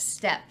next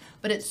step.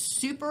 But it's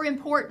super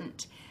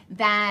important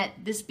that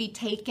this be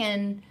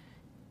taken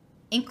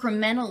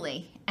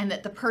incrementally and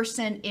that the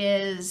person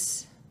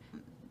is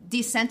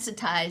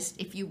desensitized,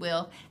 if you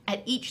will,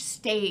 at each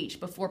stage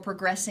before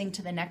progressing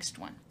to the next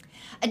one.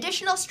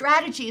 Additional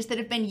strategies that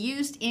have been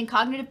used in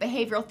cognitive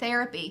behavioral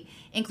therapy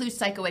include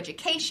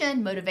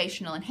psychoeducation,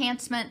 motivational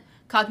enhancement,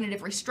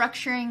 cognitive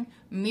restructuring,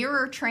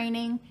 mirror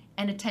training,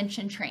 and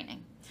attention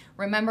training.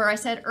 Remember, I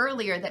said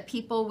earlier that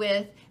people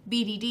with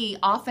BDD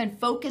often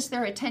focus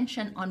their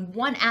attention on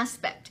one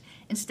aspect.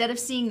 Instead of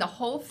seeing the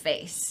whole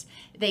face,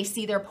 they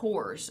see their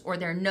pores or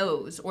their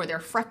nose or their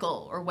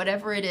freckle or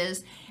whatever it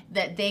is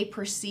that they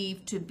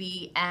perceive to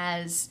be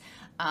as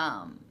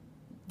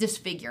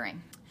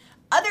disfiguring.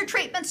 Other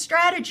treatment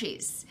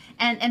strategies,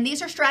 and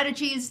these are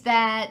strategies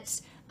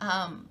that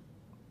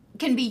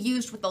can be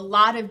used with a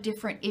lot of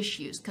different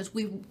issues, because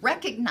we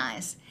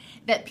recognize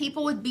that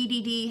people with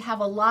BDD have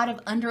a lot of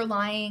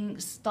underlying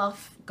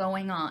stuff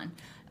going on,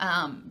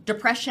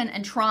 depression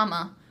and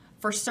trauma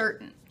for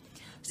certain.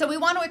 So we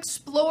want to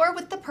explore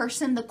with the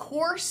person the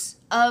course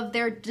of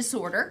their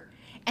disorder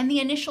and the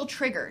initial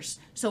triggers.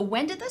 So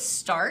when did this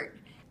start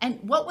and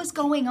what was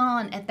going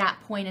on at that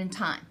point in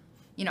time?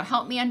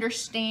 Help me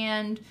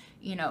understand,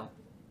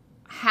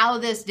 how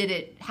did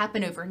it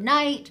happen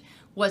overnight?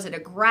 Was it a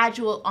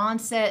gradual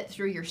onset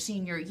through your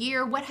senior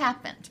year? What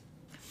happened?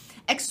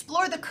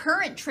 Explore the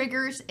current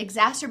triggers,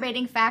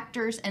 exacerbating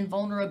factors, and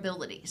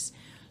vulnerabilities.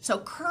 So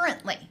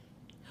currently,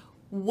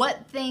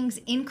 what things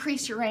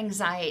increase your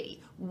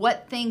anxiety?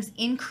 What things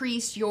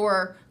increase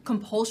your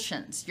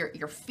compulsions,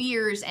 your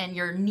fears, and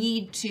your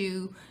need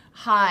to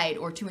hide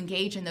or to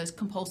engage in those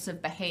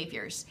compulsive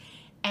behaviors?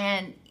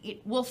 And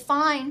we'll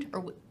find,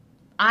 or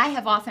I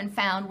have often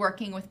found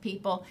working with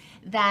people,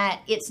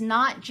 that it's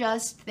not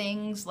just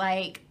things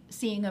like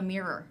seeing a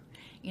mirror.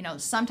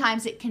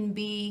 Sometimes it can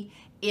be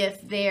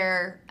if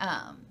their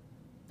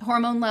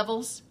hormone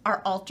levels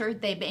are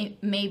altered, they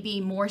may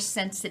be more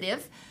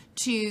sensitive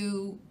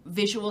to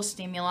visual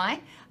stimuli.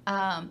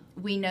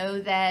 We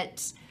know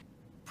that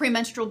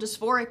premenstrual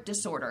dysphoric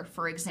disorder,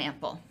 for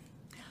example,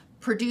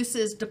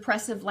 produces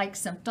depressive-like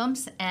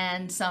symptoms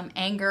and some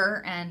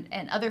anger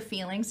and other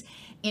feelings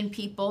in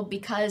people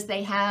because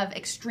they have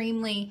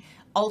extremely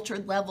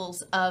altered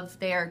levels of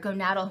their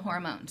gonadal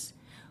hormones.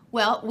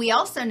 Well, we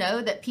also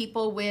know that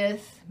people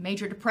with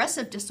major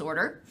depressive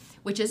disorder,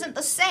 which isn't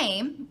the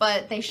same,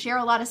 but they share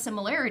a lot of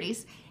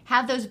similarities,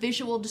 have those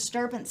visual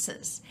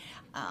disturbances.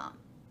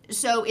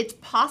 So it's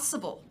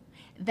possible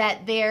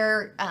that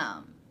their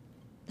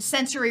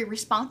sensory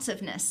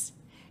responsiveness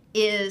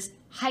is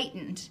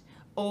heightened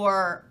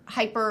or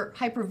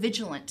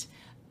hypervigilant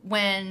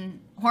when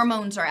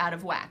hormones are out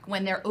of whack,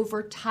 when they're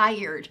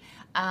overtired,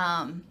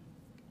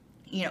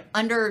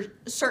 under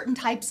certain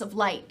types of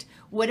light,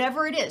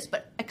 whatever it is.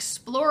 But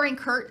exploring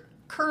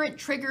current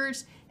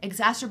triggers,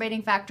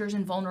 exacerbating factors,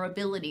 and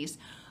vulnerabilities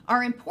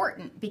are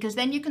important, because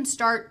then you can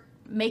start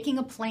making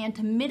a plan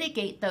to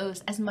mitigate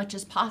those as much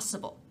as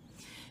possible.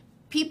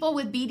 People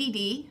with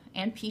BDD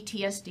and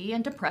PTSD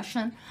and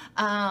depression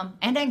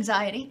and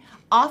anxiety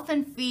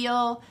often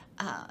feel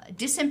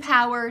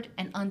disempowered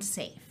and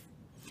unsafe.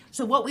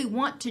 So what we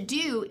want to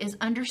do is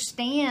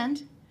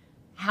understand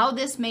how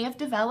this may have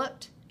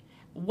developed,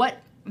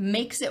 what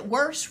makes it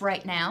worse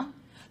right now,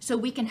 so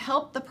we can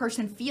help the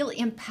person feel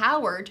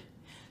empowered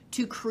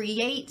to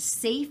create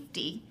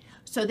safety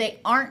so they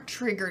aren't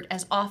triggered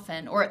as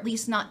often, or at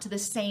least not to the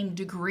same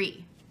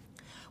degree.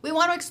 We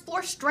want to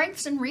explore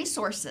strengths and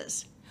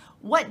resources.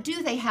 What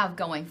do they have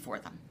going for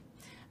them?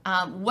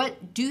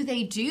 What do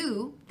they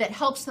do that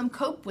helps them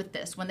cope with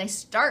this when they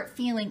start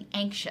feeling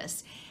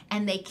anxious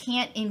and they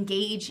can't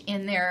engage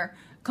in their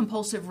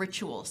compulsive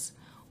rituals?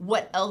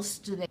 What else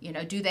do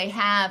they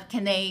have?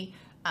 Can they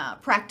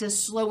practice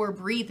slower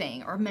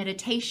breathing or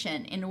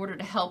meditation in order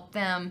to help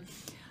them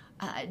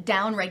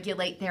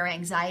downregulate their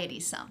anxiety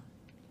some?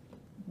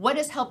 What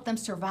has helped them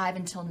survive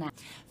until now?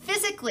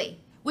 Physically,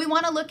 we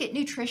want to look at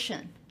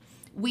nutrition.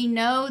 We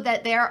know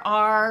that there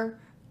are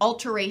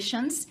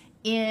alterations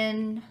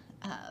in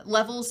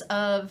levels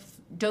of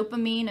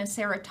dopamine and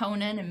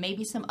serotonin and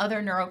maybe some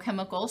other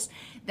neurochemicals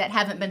that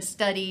haven't been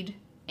studied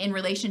in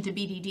relation to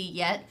BDD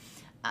yet.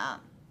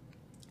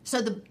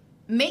 So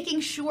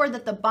making sure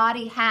that the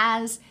body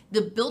has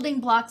the building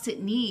blocks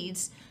it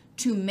needs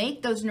to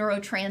make those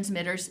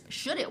neurotransmitters,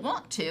 should it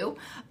want to,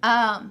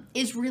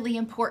 is really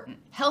important.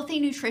 Healthy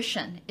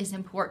nutrition is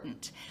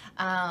important.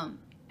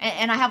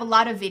 And I have a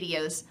lot of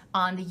videos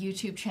on the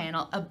YouTube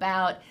channel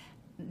about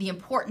the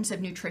importance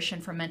of nutrition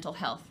for mental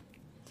health.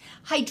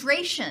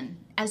 Hydration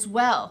as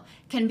well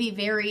can be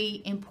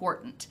very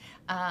important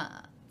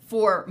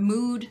for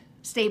mood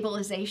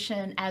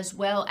stabilization as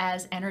well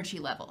as energy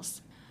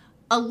levels.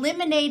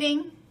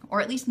 Eliminating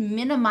or at least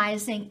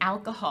minimizing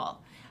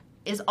alcohol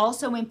is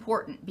also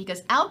important,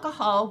 because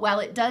alcohol, while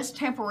it does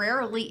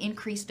temporarily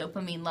increase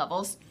dopamine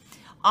levels,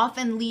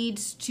 often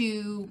leads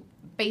to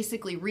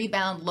basically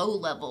rebound low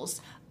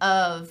levels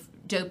of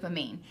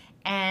dopamine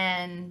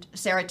and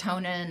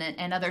serotonin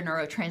and other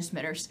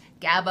neurotransmitters.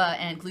 GABA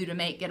and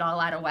glutamate get all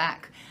out of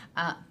whack.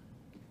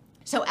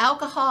 So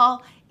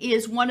alcohol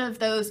is one of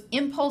those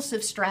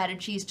impulsive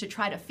strategies to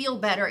try to feel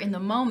better in the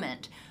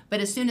moment, But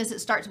as soon as it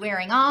starts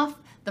wearing off,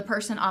 the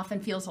person often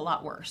feels a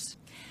lot worse.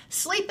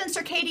 Sleep and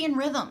circadian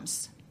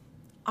rhythms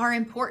are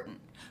important.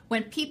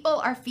 When people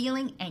are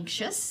feeling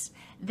anxious,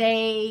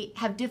 they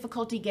have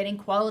difficulty getting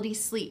quality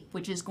sleep,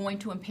 which is going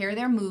to impair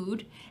their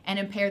mood and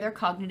impair their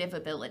cognitive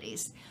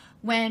abilities.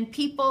 When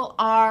people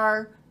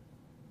are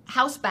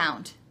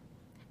housebound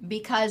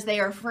because they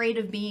are afraid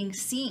of being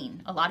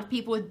seen, a lot of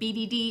people with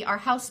BDD are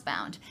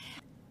housebound.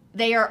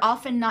 They are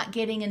often not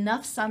getting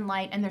enough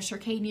sunlight and their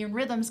circadian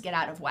rhythms get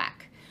out of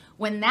whack.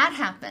 When that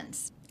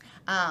happens,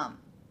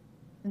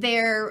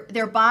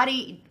 their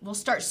body will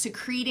start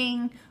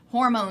secreting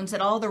hormones at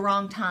all the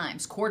wrong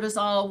times.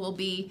 Cortisol will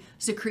be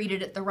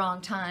secreted at the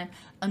wrong time.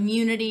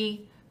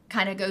 Immunity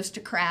kind of goes to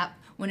crap.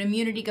 When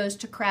immunity goes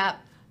to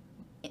crap,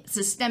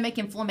 systemic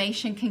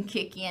inflammation can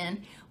kick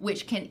in,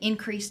 which can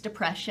increase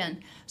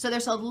depression. So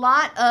there's a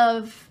lot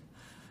of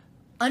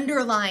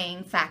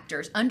underlying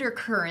factors,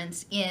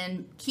 undercurrents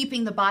in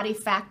keeping the body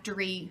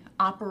factory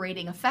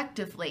operating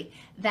effectively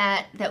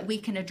that we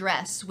can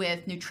address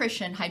with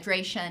nutrition,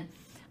 hydration,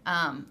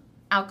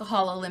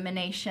 alcohol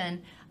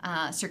elimination,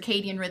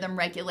 circadian rhythm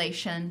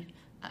regulation,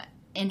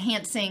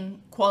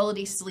 enhancing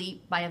quality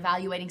sleep by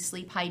evaluating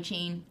sleep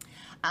hygiene,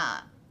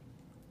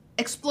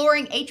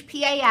 exploring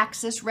HPA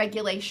axis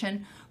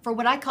regulation for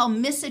what I call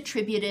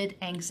misattributed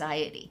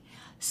anxiety.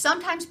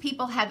 Sometimes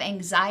people have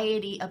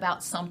anxiety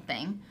about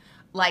something,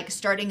 like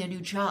starting a new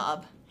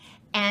job,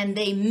 and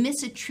they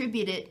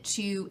misattribute it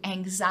to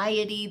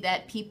anxiety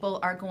that people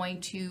are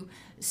going to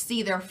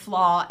see their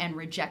flaw and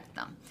reject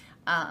them.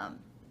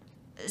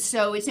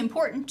 So it's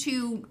important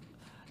to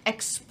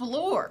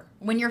explore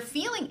when you're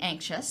feeling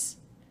anxious,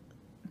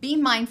 be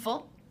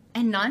mindful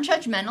and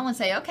non-judgmental and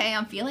say, okay,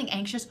 I'm feeling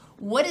anxious.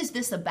 What is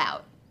this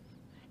about?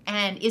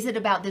 And is it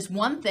about this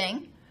one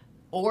thing,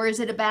 or is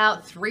it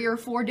about 3 or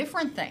 4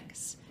 different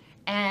things?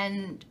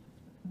 And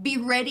be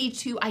ready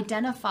to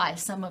identify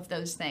some of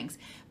those things,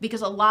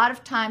 because a lot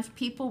of times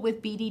people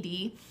with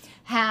BDD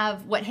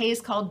have what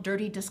Hayes called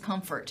dirty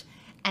discomfort.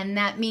 And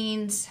that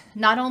means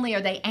not only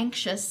are they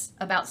anxious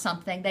about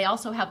something, they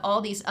also have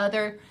all these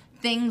other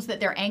things that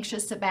they're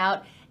anxious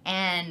about,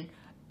 and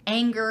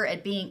anger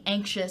at being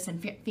anxious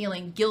and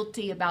feeling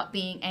guilty about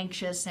being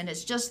anxious. And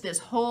it's just this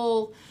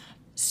whole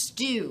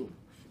stew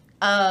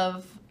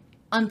of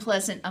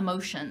unpleasant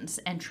emotions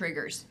and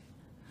triggers.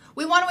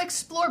 We want to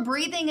explore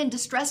breathing and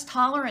distress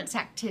tolerance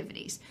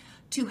activities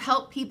to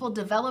help people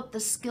develop the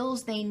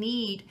skills they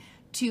need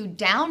to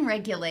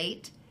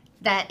downregulate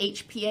that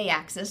HPA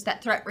axis,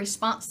 that threat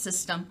response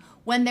system,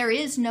 when there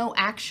is no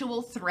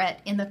actual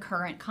threat in the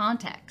current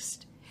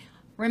context.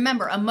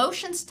 Remember,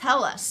 emotions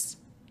tell us,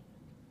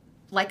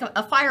 like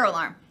a fire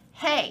alarm,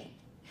 hey,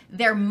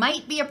 there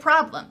might be a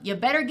problem. You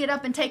better get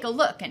up and take a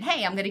look. And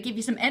hey, I'm going to give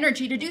you some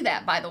energy to do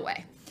that, by the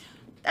way.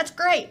 That's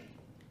great.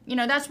 You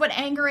know, that's what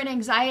anger and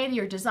anxiety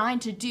are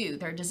designed to do.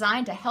 They're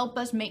designed to help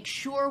us make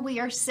sure we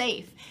are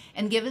safe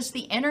and give us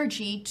the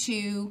energy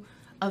to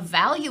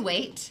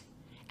evaluate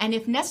and,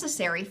 if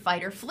necessary,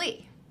 fight or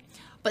flee.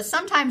 But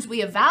sometimes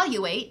we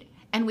evaluate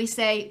and we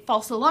say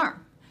false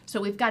alarm. So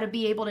we've got to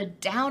be able to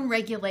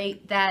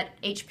downregulate that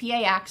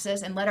HPA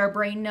axis and let our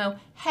brain know,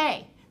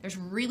 hey, there's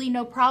really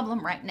no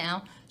problem right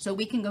now, so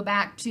we can go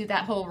back to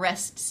that whole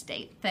rest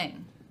state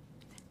thing.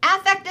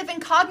 Affective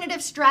and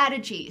cognitive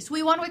strategies.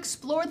 We want to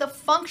explore the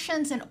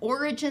functions and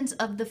origins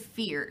of the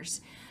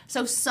fears.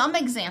 So some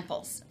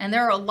examples, and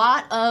there are a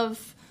lot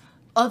of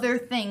other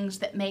things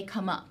that may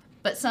come up,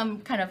 but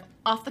some kind of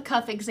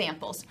off-the-cuff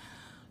examples.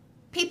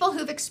 People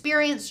who've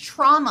experienced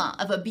trauma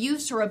of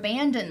abuse or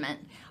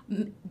abandonment,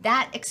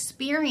 that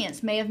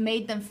experience may have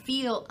made them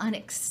feel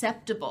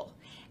unacceptable,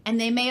 and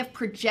they may have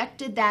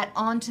projected that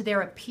onto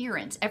their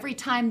appearance. Every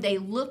time they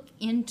look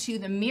into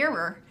the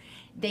mirror,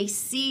 they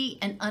see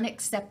an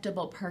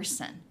unacceptable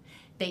person.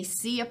 They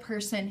see a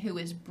person who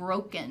is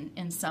broken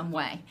in some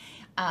way,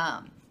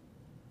 and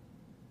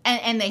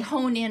they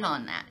hone in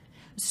on that.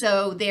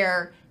 So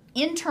their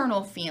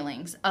internal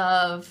feelings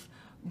of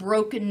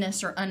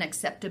brokenness or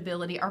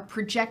unacceptability are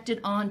projected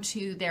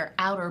onto their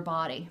outer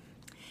body.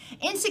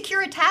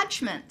 Insecure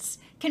attachments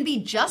can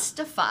be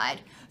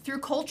justified through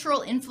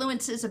cultural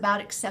influences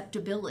about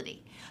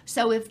acceptability.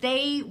 So if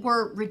they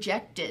were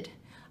rejected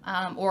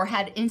or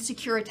had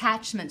insecure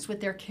attachments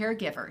with their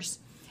caregivers,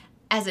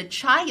 as a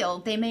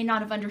child, they may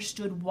not have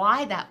understood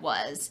why that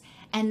was,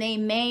 and they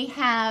may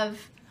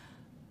have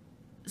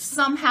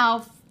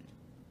somehow,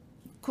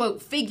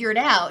 quote, figured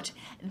out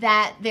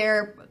that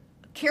their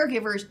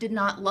caregivers did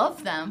not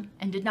love them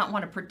and did not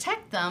want to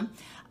protect them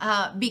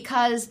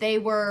because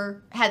they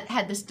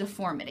had this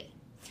deformity.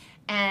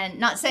 And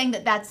not saying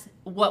that that's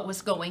what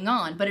was going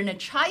on, but in a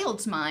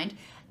child's mind,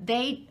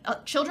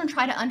 children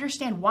try to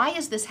understand, why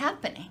is this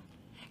happening?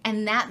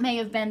 And that may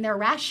have been their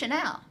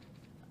rationale.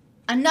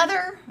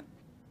 Another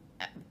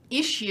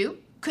issue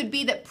could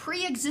be that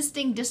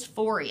pre-existing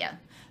dysphoria.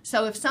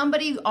 So if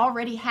somebody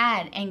already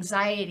had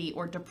anxiety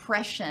or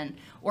depression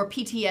or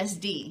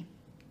PTSD,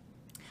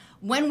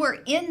 when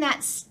we're in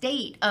that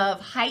state of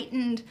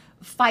heightened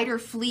fight or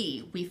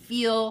flee, we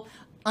feel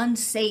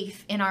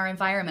unsafe in our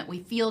environment. We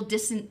feel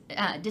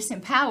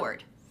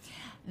disempowered.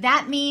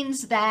 That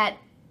means that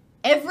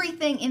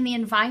everything in the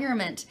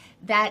environment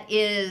that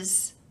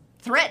is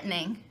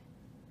threatening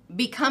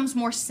becomes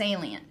more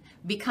salient,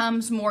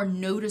 becomes more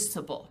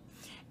noticeable.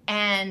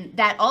 And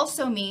that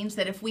also means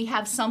that if we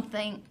have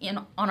something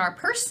on our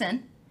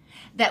person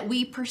that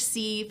we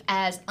perceive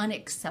as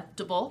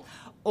unacceptable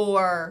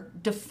or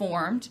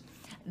deformed,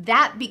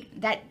 that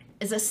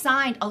is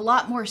assigned a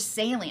lot more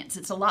salience.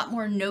 It's a lot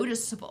more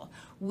noticeable.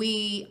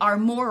 We are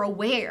more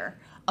aware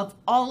of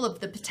all of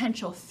the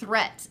potential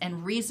threats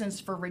and reasons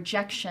for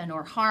rejection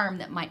or harm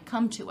that might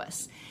come to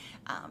us.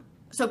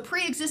 So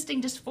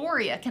pre-existing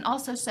dysphoria can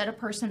also set a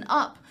person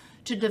up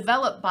to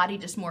develop body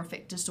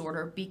dysmorphic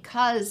disorder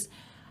because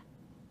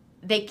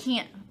they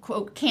can't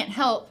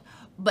help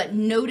but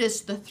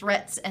notice the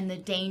threats and the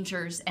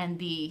dangers and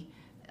the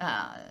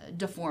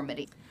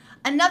deformity.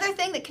 Another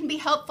thing that can be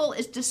helpful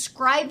is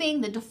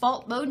describing the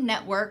default mode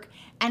network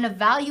and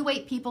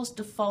evaluate people's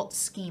default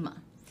schema.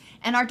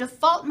 And our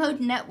default mode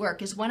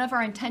network is one of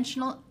our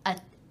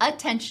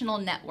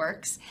attentional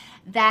networks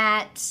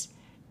that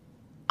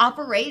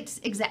operates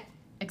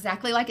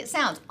exactly like it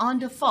sounds, on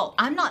default.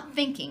 I'm not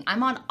thinking,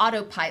 I'm on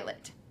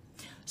autopilot.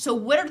 So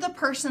what are the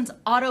person's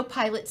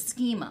autopilot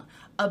schema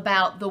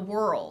about the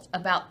world,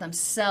 about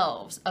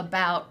themselves,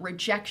 about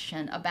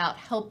rejection, about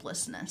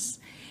helplessness?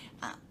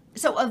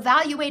 So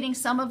evaluating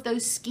some of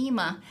those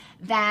schema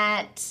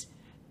that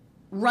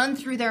run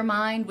through their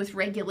mind with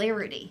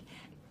regularity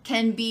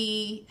can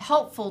be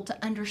helpful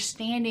to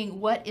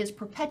understanding what is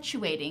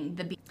perpetuating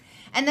the behavior.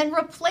 And then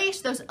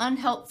replace those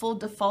unhelpful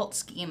default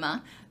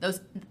schema,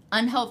 those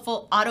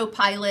unhelpful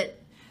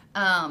autopilot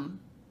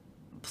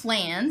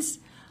plans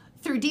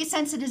through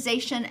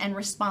desensitization and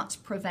response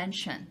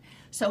prevention.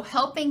 So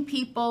helping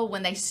people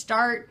when they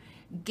start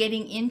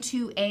getting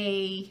into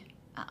a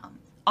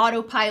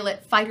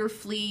autopilot fight or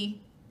flee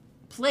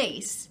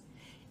place,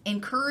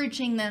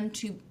 encouraging them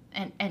to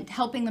and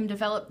helping them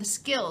develop the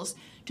skills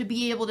to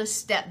be able to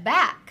step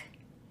back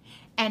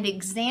and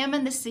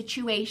examine the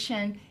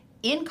situation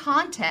in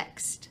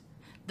context,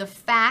 the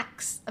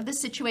facts of the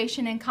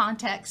situation in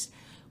context,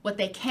 what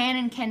they can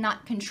and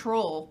cannot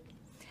control,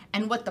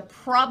 and what the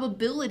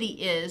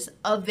probability is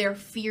of their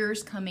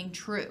fears coming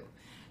true.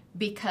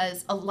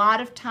 Because a lot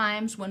of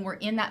times when we're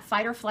in that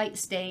fight or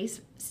flight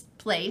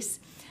place,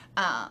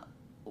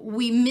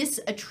 we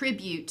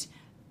misattribute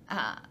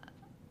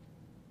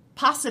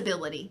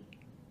possibility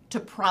to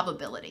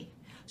probability.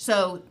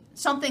 So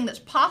something that's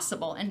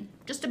possible, and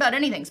just about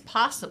anything's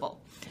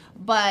possible,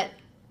 but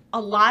a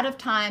lot of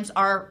times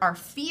our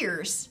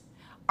fears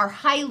are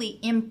highly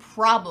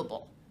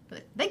improbable.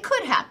 They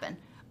could happen,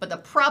 but the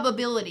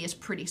probability is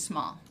pretty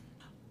small.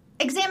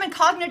 Examine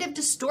cognitive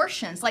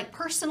distortions like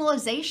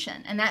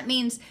personalization, and that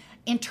means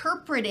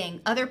interpreting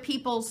other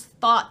people's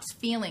thoughts,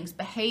 feelings,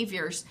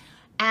 behaviors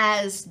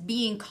as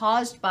being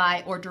caused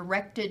by or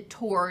directed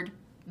toward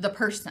the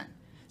person.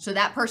 So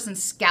that person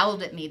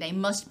scowled at me, they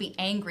must be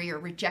angry or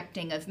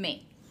rejecting of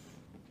me.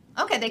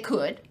 Okay, they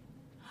could.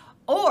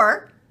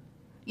 Or,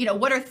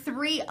 what are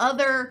 3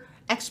 other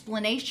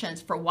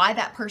explanations for why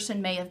that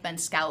person may have been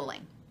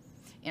scowling?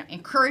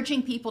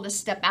 Encouraging people to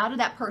step out of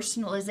that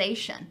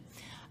personalization,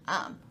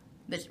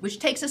 which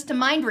takes us to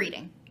mind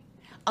reading.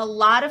 A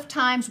lot of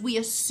times we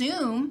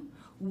assume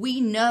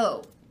we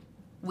know.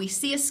 We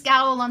see a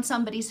scowl on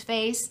somebody's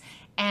face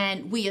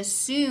and we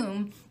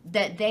assume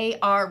that they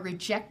are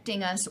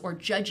rejecting us or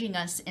judging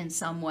us in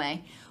some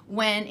way,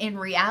 when in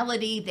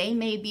reality they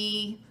may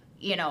be,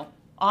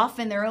 off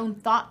in their own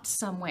thoughts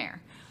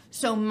somewhere.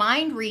 So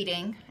mind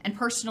reading and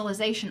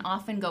personalization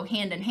often go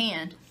hand in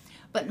hand,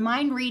 but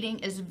mind reading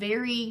is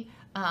very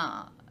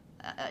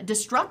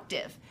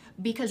destructive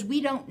because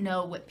we don't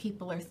know what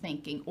people are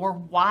thinking or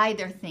why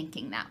they're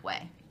thinking that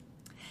way.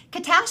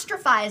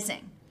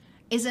 Catastrophizing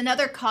is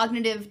another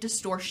cognitive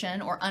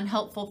distortion or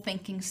unhelpful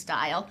thinking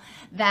style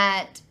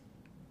that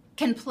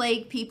can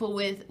plague people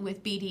with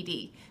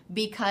BDD,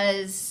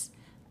 because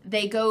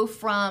they go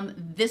from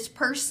this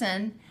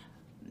person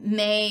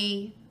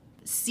may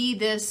see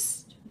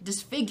this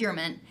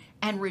disfigurement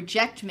and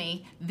reject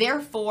me,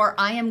 therefore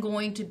I am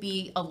going to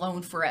be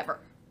alone forever.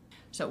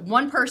 So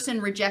one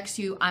person rejects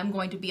you, I'm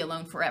going to be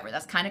alone forever.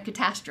 That's kind of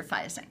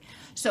catastrophizing.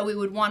 So we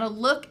would want to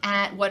look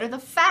at what are the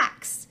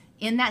facts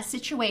in that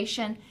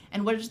situation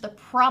and what is the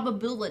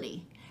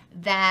probability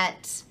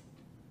that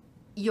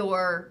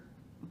your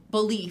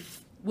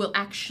belief will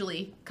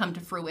actually come to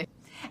fruition.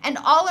 And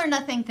all or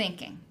nothing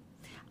thinking.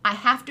 I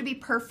have to be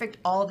perfect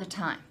all the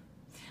time.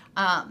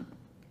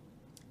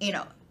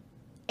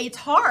 It's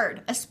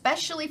hard,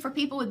 especially for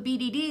people with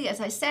BDD,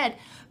 as I said,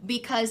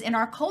 because in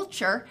our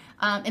culture,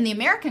 in the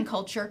American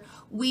culture,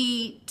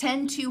 we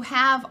tend to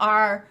have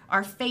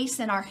our face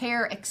and our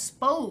hair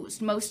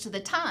exposed most of the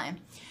time.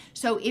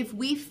 So if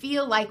we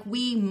feel like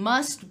we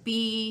must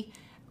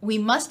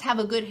have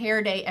a good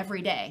hair day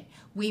every day,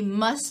 we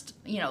must,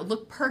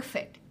 look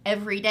perfect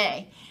every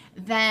day,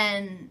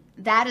 then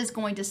that is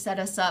going to set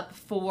us up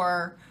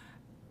for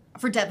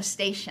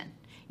devastation.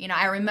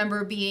 I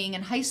remember being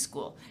in high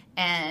school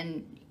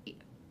and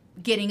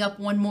getting up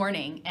one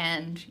morning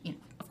and,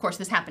 of course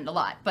this happened a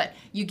lot, but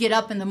you get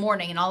up in the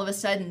morning and all of a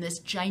sudden this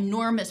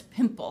ginormous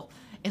pimple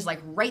is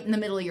like right in the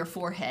middle of your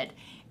forehead,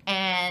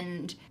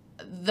 and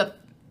the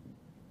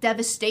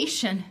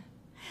devastation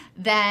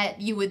that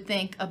you would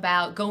think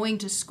about going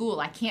to school.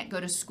 I can't go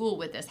to school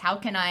with this. How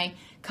can I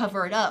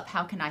cover it up?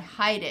 How can I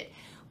hide it?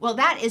 Well,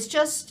 that is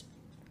just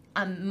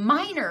a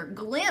minor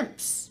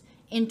glimpse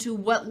into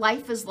what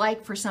life is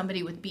like for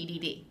somebody with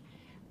BDD.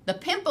 The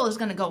pimple is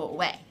going to go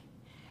away.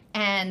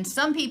 And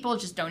some people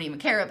just don't even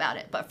care about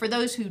it. But for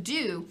those who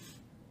do,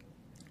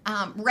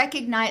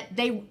 recognize,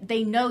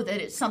 they know that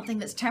it's something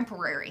that's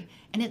temporary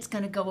and it's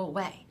going to go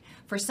away.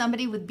 For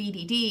somebody with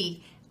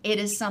BDD, it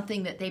is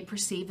something that they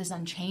perceive as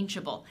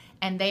unchangeable,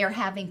 and they are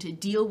having to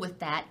deal with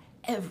that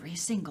every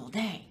single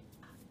day.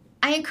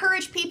 I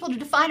encourage people to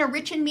define a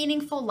rich and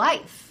meaningful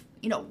life.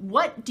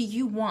 What do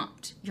you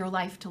want your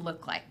life to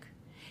look like?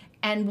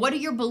 And what are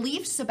your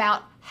beliefs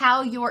about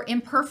how your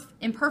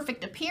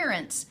imperfect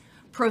appearance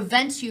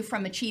prevents you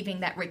from achieving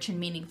that rich and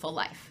meaningful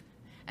life?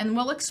 And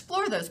we'll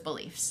explore those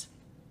beliefs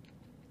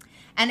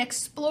and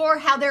explore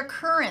how their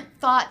current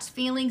thoughts,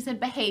 feelings,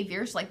 and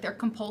behaviors, like their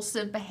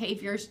compulsive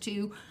behaviors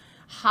to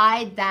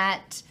hide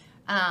that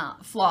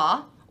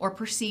flaw or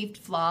perceived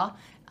flaw,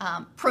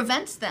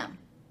 prevents them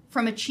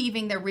from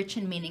achieving their rich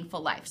and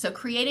meaningful life. So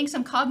creating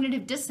some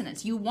cognitive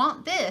dissonance. You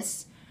want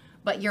this,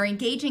 but you're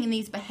engaging in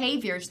these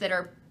behaviors that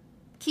are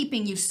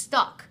keeping you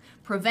stuck,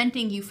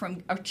 preventing you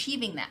from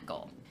achieving that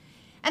goal.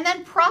 And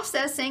then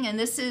processing, and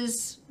this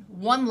is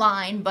one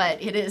line,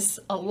 but it is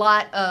a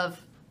lot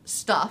of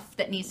stuff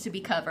that needs to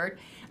be covered.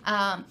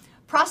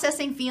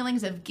 Processing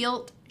feelings of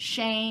guilt,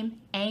 shame,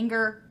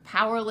 anger,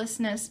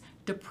 powerlessness,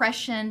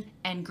 depression,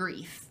 and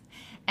grief.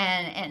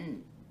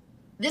 And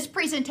this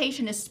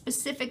presentation is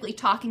specifically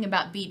talking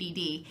about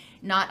BDD,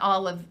 not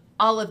all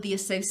of the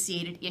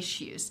associated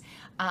issues,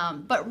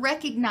 but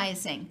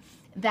recognizing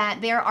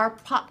that there are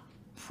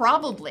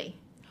probably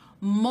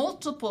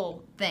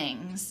multiple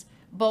things,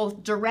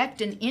 both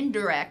direct and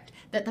indirect,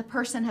 that the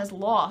person has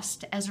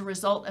lost as a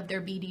result of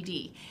their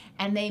BDD,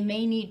 and they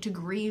may need to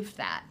grieve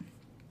that.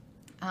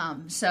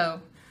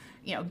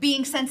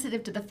 Being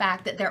sensitive to the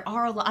fact that there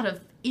are a lot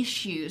of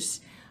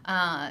issues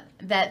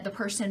that the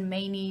person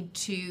may need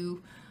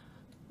to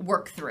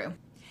work through.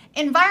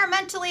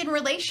 Environmentally and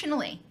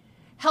relationally,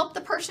 help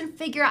the person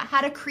figure out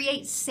how to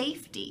create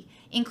safety,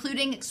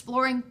 including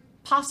exploring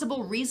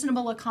possible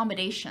reasonable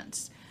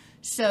accommodations.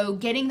 So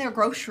getting their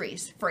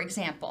groceries, for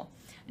example.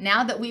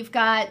 Now that we've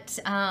got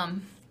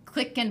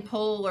click and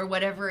pull or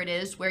whatever it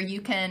is, where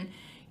you can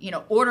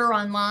order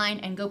online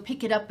and go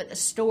pick it up at the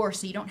store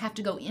so you don't have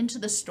to go into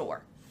the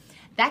store.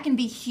 That can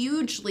be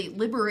hugely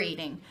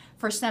liberating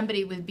for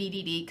somebody with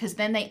BDD, because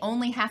then they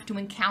only have to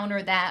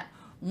encounter that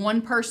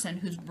one person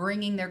who's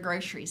bringing their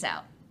groceries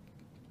out.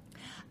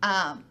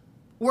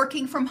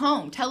 Working from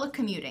home,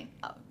 telecommuting,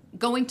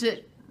 going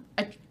to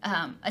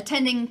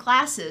attending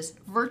classes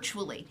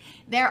virtually.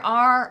 There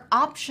are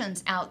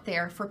options out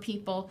there for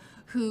people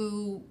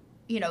who,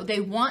 they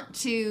want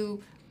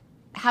to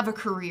have a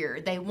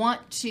career, they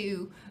want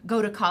to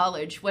go to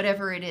college,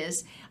 whatever it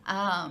is.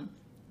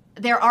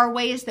 There are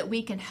ways that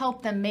we can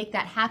help them make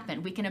that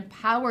happen. We can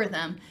empower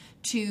them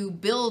to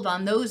build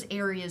on those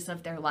areas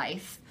of their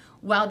life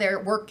while they're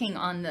working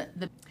on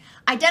the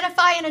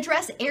identify and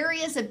address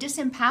areas of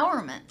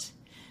disempowerment.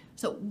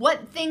 So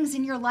what things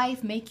in your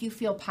life make you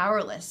feel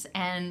powerless,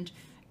 and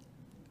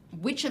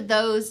which of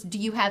those do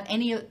you have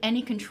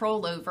any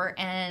control over,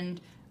 and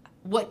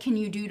what can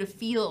you do to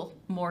feel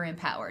more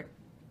empowered?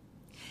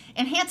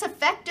 Enhance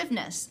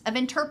effectiveness of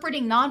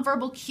interpreting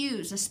nonverbal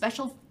cues,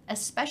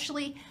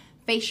 especially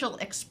facial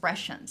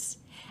expressions.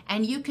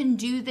 And you can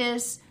do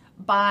this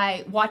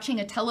by watching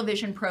a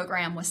television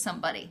program with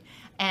somebody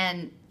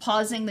and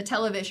pausing the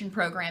television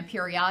program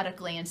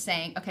periodically and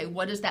saying, okay,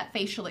 what is that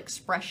facial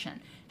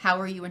expression? How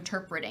are you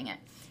interpreting it?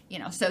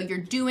 So you're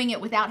doing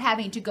it without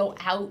having to go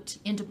out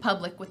into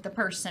public with the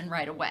person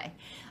right away.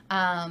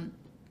 Now,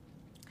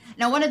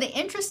 one of the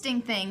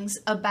interesting things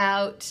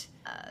about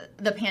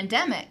the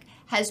pandemic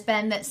has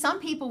been that some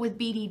people with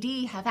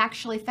BDD have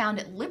actually found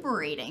it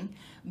liberating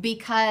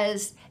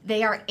because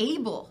they are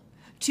able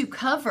to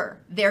cover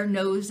their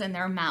nose and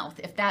their mouth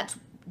if that's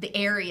the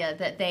area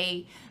that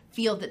they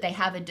feel that they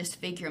have a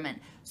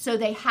disfigurement. So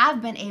they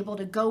have been able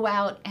to go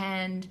out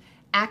and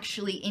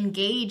actually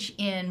engage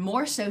in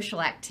more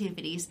social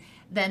activities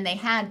than they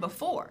had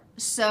before.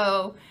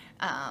 So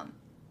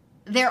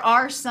there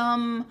are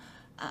some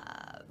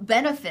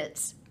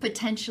benefits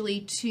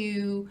potentially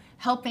to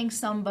helping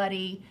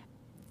somebody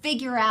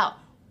figure out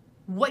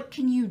what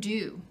can you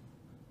do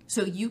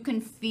so you can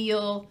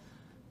feel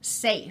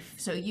safe,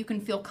 so you can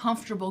feel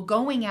comfortable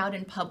going out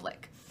in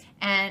public.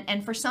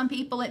 And for some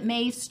people, it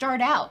may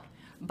start out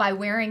by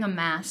wearing a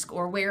mask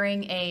or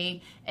wearing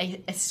a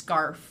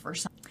scarf or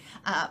something.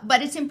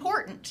 But it's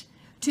important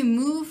to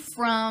move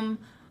from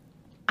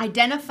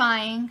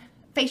identifying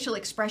facial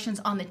expressions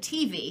on the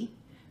TV,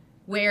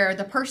 where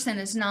the person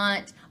is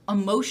not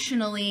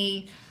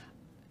emotionally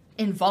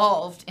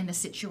involved in a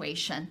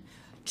situation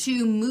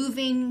to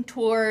moving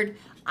toward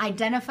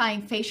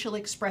identifying facial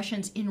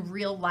expressions in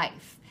real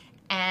life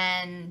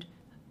and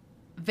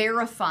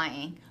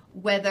verifying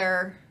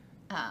whether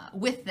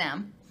with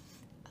them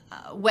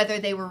whether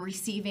they were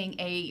receiving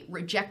a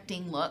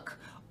rejecting look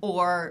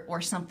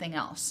or something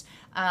else.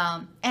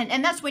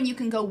 And that's when you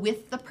can go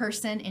with the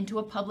person into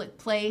a public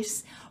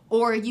place,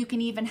 or you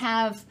can even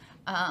have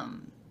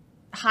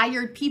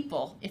hired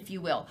people, if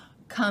you will,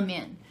 come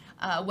in.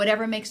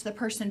 Whatever makes the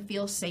person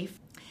feel safe.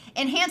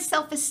 Enhance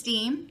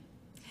self-esteem.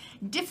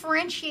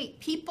 Differentiate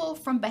people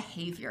from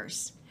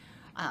behaviors.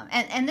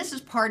 And this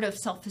is part of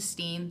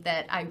self-esteem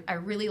that I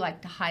really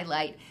like to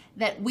highlight,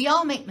 that we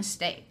all make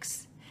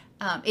mistakes.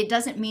 It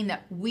doesn't mean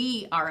that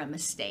we are a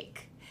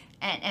mistake.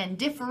 And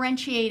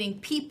differentiating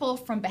people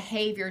from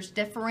behaviors,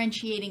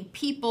 differentiating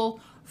people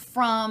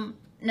from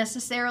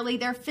necessarily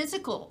their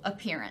physical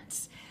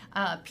appearance.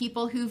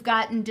 People who've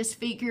gotten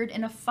disfigured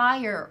in a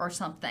fire or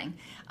something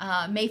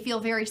may feel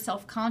very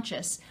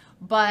self-conscious,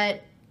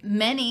 but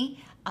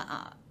many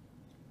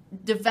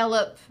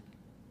develop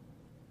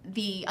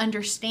the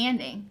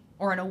understanding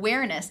or an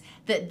awareness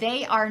that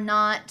they are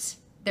not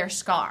their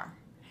scar.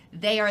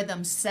 They are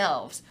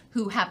themselves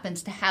who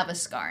happens to have a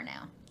scar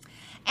now.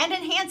 And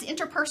enhance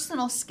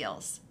interpersonal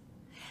skills.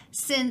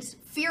 Since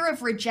fear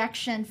of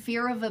rejection,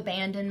 fear of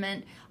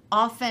abandonment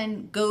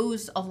often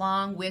goes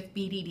along with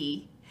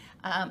BDD,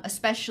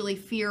 especially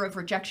fear of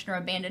rejection or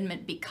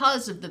abandonment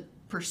because of the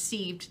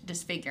perceived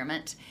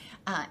disfigurement,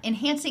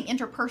 enhancing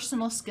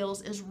interpersonal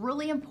skills is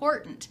really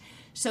important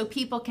so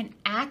people can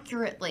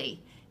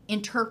accurately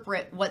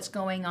interpret what's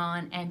going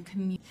on and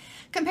communicate.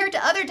 Compared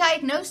to other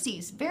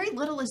diagnoses, very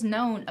little is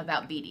known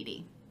about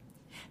BDD.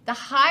 The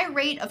high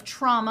rate of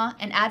trauma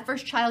and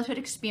adverse childhood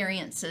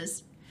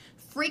experiences,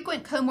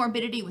 frequent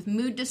comorbidity with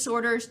mood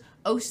disorders,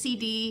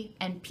 OCD,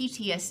 and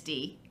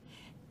PTSD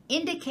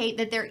indicate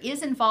that there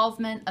is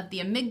involvement of the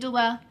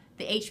amygdala,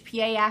 the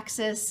HPA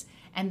axis,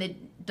 and the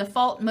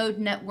default mode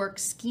network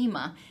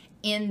schema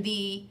in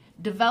the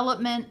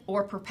development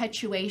or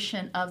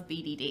perpetuation of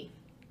BDD.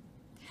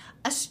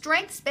 A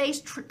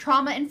strengths-based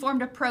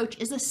trauma-informed approach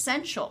is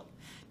essential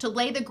to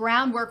lay the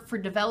groundwork for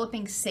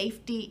developing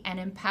safety and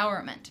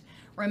empowerment.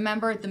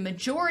 Remember, the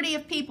majority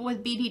of people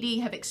with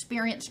BDD have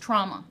experienced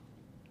trauma.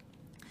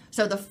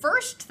 So the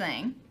first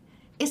thing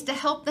is to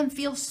help them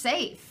feel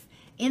safe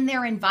in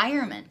their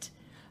environment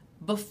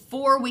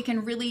before we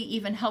can really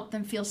even help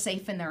them feel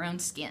safe in their own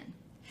skin.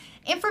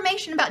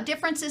 Information about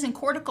differences in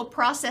cortical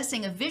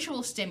processing of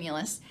visual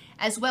stimulus,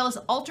 as well as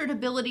altered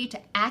ability to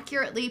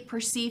accurately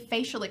perceive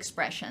facial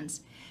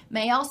expressions,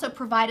 may also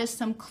provide us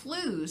some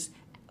clues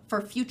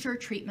for future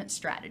treatment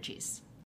strategies.